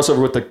this a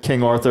crossover with the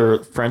King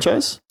Arthur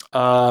franchise?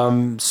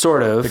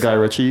 Sort of. The Guy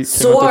Ritchie? King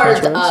Sword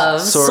Arthur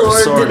franchise? of Sort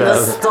Sword in the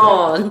of.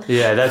 Stone.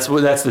 Yeah, that's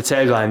the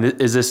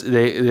tagline. Is this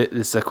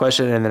it's the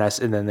question, and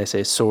then they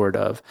say sort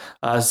of,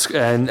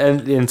 and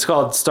it's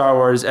called Star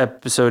Wars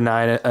Episode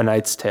 9: A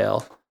Knight's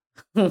Tale.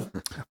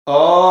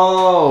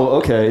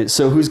 Oh, okay.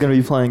 So who's going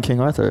to be playing King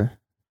Arthur?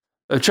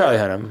 Charlie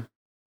Hunnam.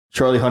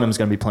 Charlie Hunnam's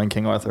going to be playing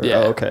King Arthur.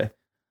 Yeah. Oh, okay.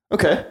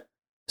 Okay.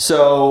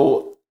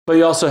 So But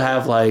you also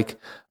have like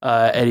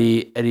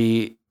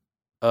Ian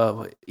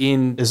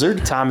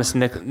Izzard? Thomas The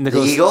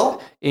Nicholas,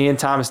 Eagle? Ian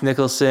Thomas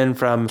Nicholson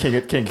from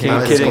King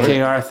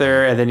King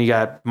Arthur, and then you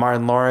got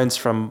Martin Lawrence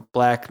from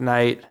Black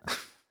Knight.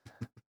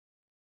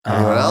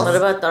 Anyone else? What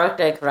about Dark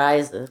Knight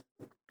Rises?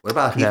 What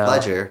about Heath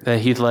Ledger? Then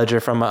Heath Ledger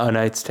from A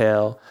Knight's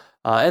Tale,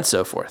 and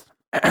so forth.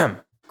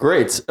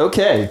 Great.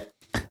 Okay.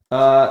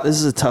 This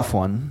is a tough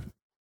one.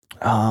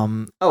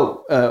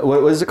 What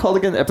was it called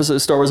again?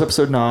 Star Wars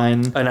Episode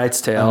 9. A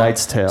Knight's Tale. A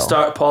Knight's Tale.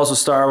 Paul's with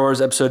Star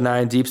Wars Episode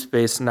 9, Deep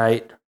Space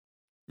Night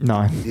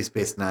 9. Deep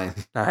Space Nine.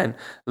 9.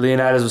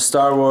 Leonidas with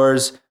Star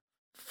Wars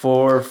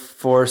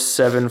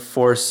 7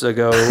 Force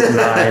Ago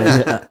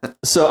 9.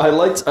 So I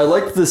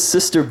liked the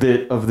sister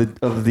bit of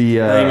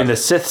the I mean the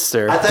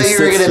Sithster. I thought you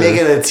were going to sister. make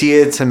it a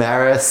Tia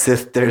Tamara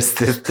sister.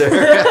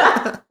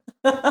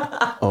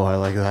 Oh, I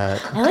like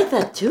that. I like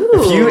that too.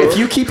 If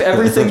you keep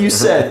everything you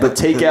said, but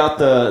take out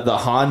the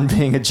Han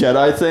being a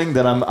Jedi thing,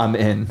 then I'm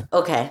in.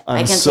 Okay, I'm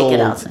I can sold. take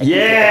it out.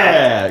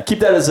 Yeah, keep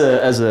that as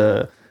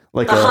a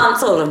like The Han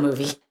Solo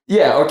movie.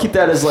 Yeah, or keep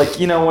that as like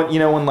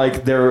when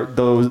like they're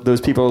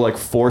those people are like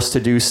forced to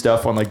do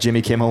stuff on like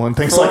Jimmy Kimmel and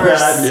things like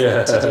that.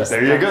 Yeah.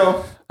 There you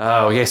go.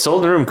 Oh, okay.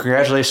 Sold in the room.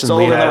 Congratulations,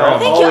 Sold in Lena. the room.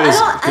 Thank you. Always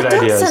I good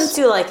don't ideas. sense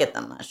you like it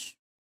that much.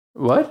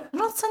 What? I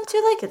don't sense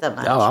you like it that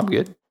much. Oh, I'm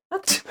good.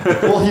 Okay.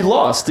 Well, he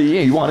lost.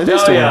 You wanted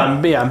his Oh to yeah,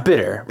 win. I'm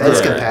bitter. That's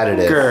Yeah.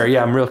 competitive. Grr,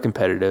 yeah, I'm real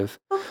competitive.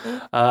 All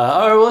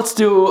right, well, let's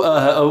do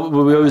what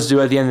we always do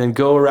at the end, and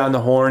go around the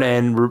horn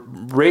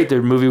and rate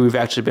the movie we've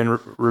actually been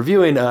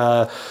reviewing.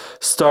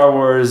 Star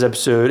Wars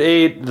Episode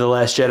 8, The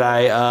Last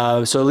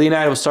Jedi. So, Lee and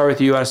I will start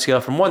with you on a scale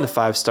from 1 to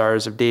 5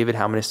 stars of David.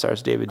 How many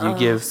stars, David, do you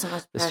give so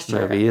much this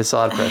pressure. movie? It's a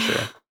lot of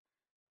pressure.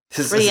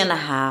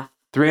 3.5.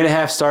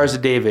 3.5 stars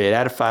of David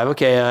out of 5.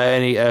 Okay,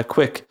 any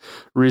quick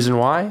reason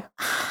why?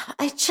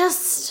 I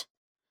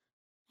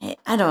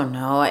don't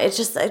know. I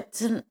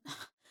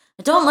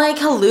don't like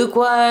how Luke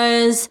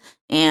was,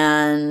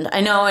 and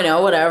I know,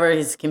 whatever.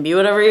 He can be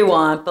whatever he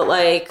wants, but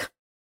like,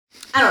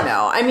 I don't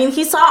know. I mean,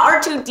 he saw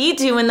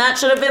R2-D2, and that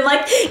should have been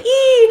like,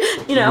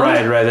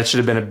 Right. That should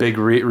have been a big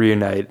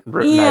reunite.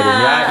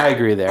 Yeah, I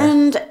agree there.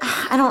 And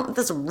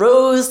this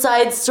Rose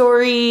side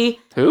story.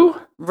 Who?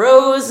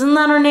 Rose, isn't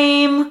that her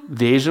name?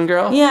 The Asian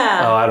girl?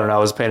 Yeah. Oh, I don't know. I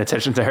was paying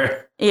attention to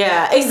her.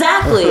 Yeah,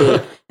 exactly.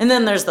 And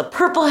then there's the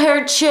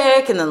purple-haired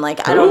chick, and then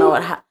like, I don't know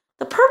what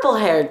the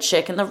purple-haired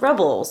chick in the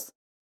Rebels.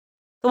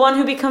 The one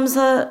who becomes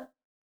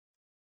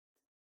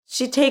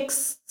she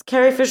takes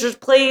Carrie Fisher's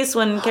place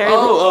when Carrie...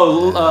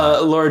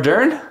 Laura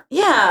Dern?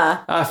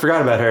 Yeah. I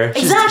forgot about her.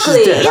 Exactly.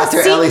 She's dead. Yeah.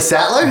 Dr. See? Ellie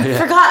Sattler?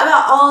 Forgot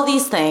about all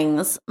these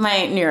things.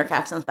 My New York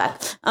accent's bad.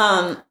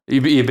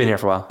 You've been here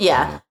for a while.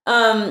 Yeah.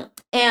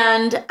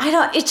 And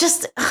it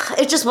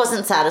just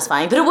wasn't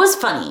satisfying, but it was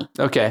funny.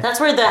 Okay. That's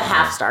where the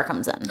half star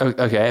comes in.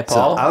 Okay, So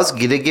Paul? I was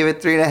gonna give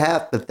it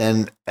 3.5, but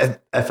then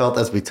I felt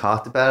as we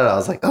talked about it, I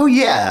was like, oh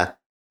yeah,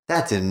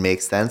 that didn't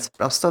make sense.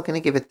 But I'm still gonna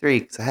give it 3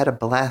 because I had a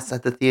blast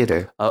at the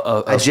theater.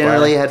 I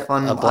generally had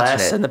fun a watching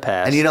blast it. in the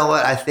past. And you know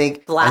what? I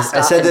think Blast I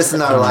off said this into in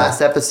the our future.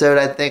 last episode,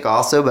 I think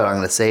also, but I'm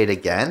gonna say it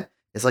again.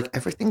 It's like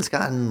everything's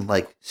gotten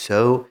like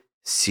so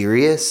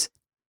serious,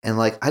 and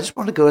like I just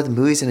want to go to the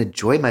movies and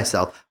enjoy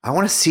myself. I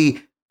want to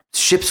see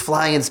ships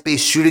flying in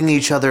space, shooting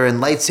each other,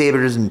 and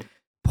lightsabers and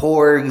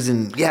porgs,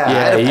 and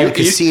a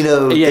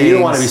casino. You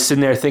don't want to be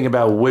sitting there thinking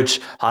about which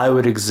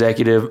Hollywood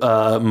executive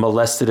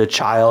molested a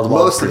child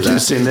while Most of that.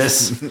 producing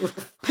this.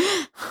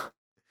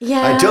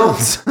 Yeah. I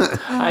don't.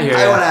 I hear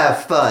I ya. want to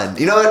have fun.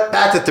 You know what?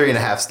 Back to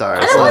 3.5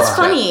 stars. And it was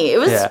funny. It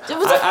was Yeah.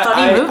 a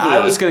funny movie.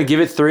 I was going to give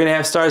it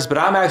 3.5 stars, but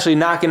I'm actually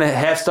knocking a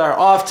half star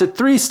off to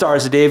 3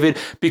 stars of David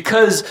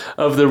because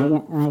of the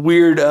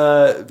weird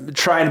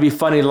trying to be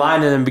funny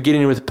line in the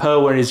beginning with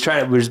Poe when he's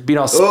being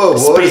all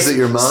what is it,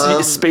 your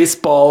mom? Space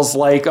balls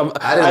like I didn't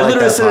I like literally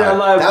that said it part. out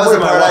loud. That was What the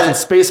am I part I watching? didn't-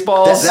 Space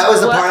balls. That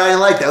was the part I didn't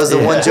like. That was the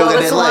one joke What I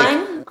was didn't the like.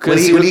 line? When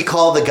he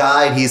called the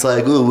guy and he's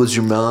like, "Ooh, was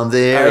your mom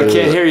there?" I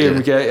can't hear you.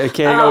 I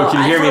can't. Oh,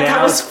 Can you hear I me thought that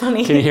now? was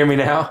funny. Can you hear me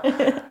now?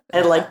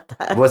 I like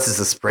that. What's this?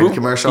 A Sprint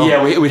commercial?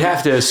 Yeah, we'd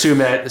have to assume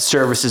that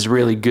service is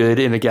really good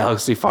in a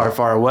galaxy far,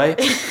 far away.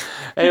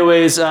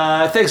 Anyways,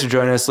 thanks for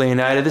joining us,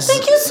 Leonida.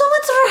 Thank you so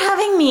much for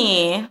having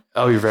me.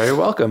 Oh, you're very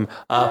welcome.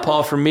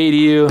 Paul, from me to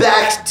you.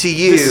 Back to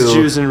you. This is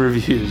Jews and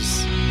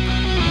Reviews.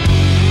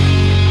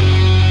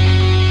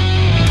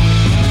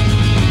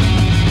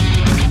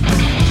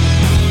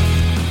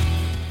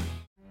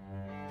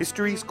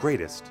 History's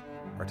greatest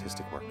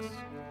artistic works.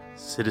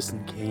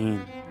 Citizen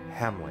Kane,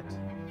 Hamlet.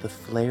 the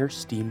Flair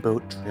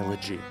Steamboat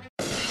Trilogy.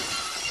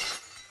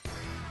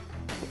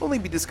 We'll only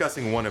be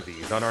discussing one of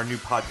these on our new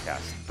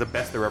podcast, The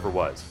Best There Ever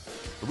Was,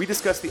 where we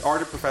discuss the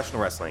art of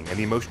professional wrestling and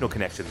the emotional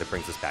connection that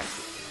brings us back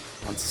to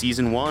it. On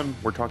Season 1,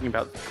 we're talking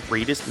about the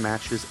greatest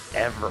matches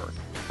ever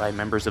by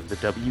members of the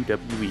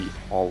WWE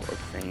Hall of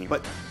Fame.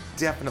 But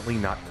definitely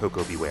not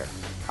Coco Beware.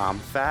 I'm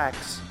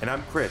Fax And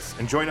I'm Chris,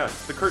 and join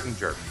us, the Curtain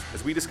Jerks,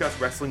 as we discuss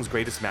wrestling's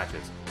greatest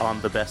matches on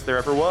The Best There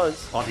Ever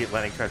Was. on the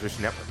Atlantic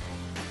Transmission Network.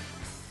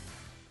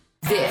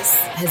 This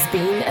has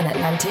been an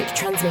Atlantic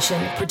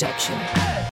Transmission production.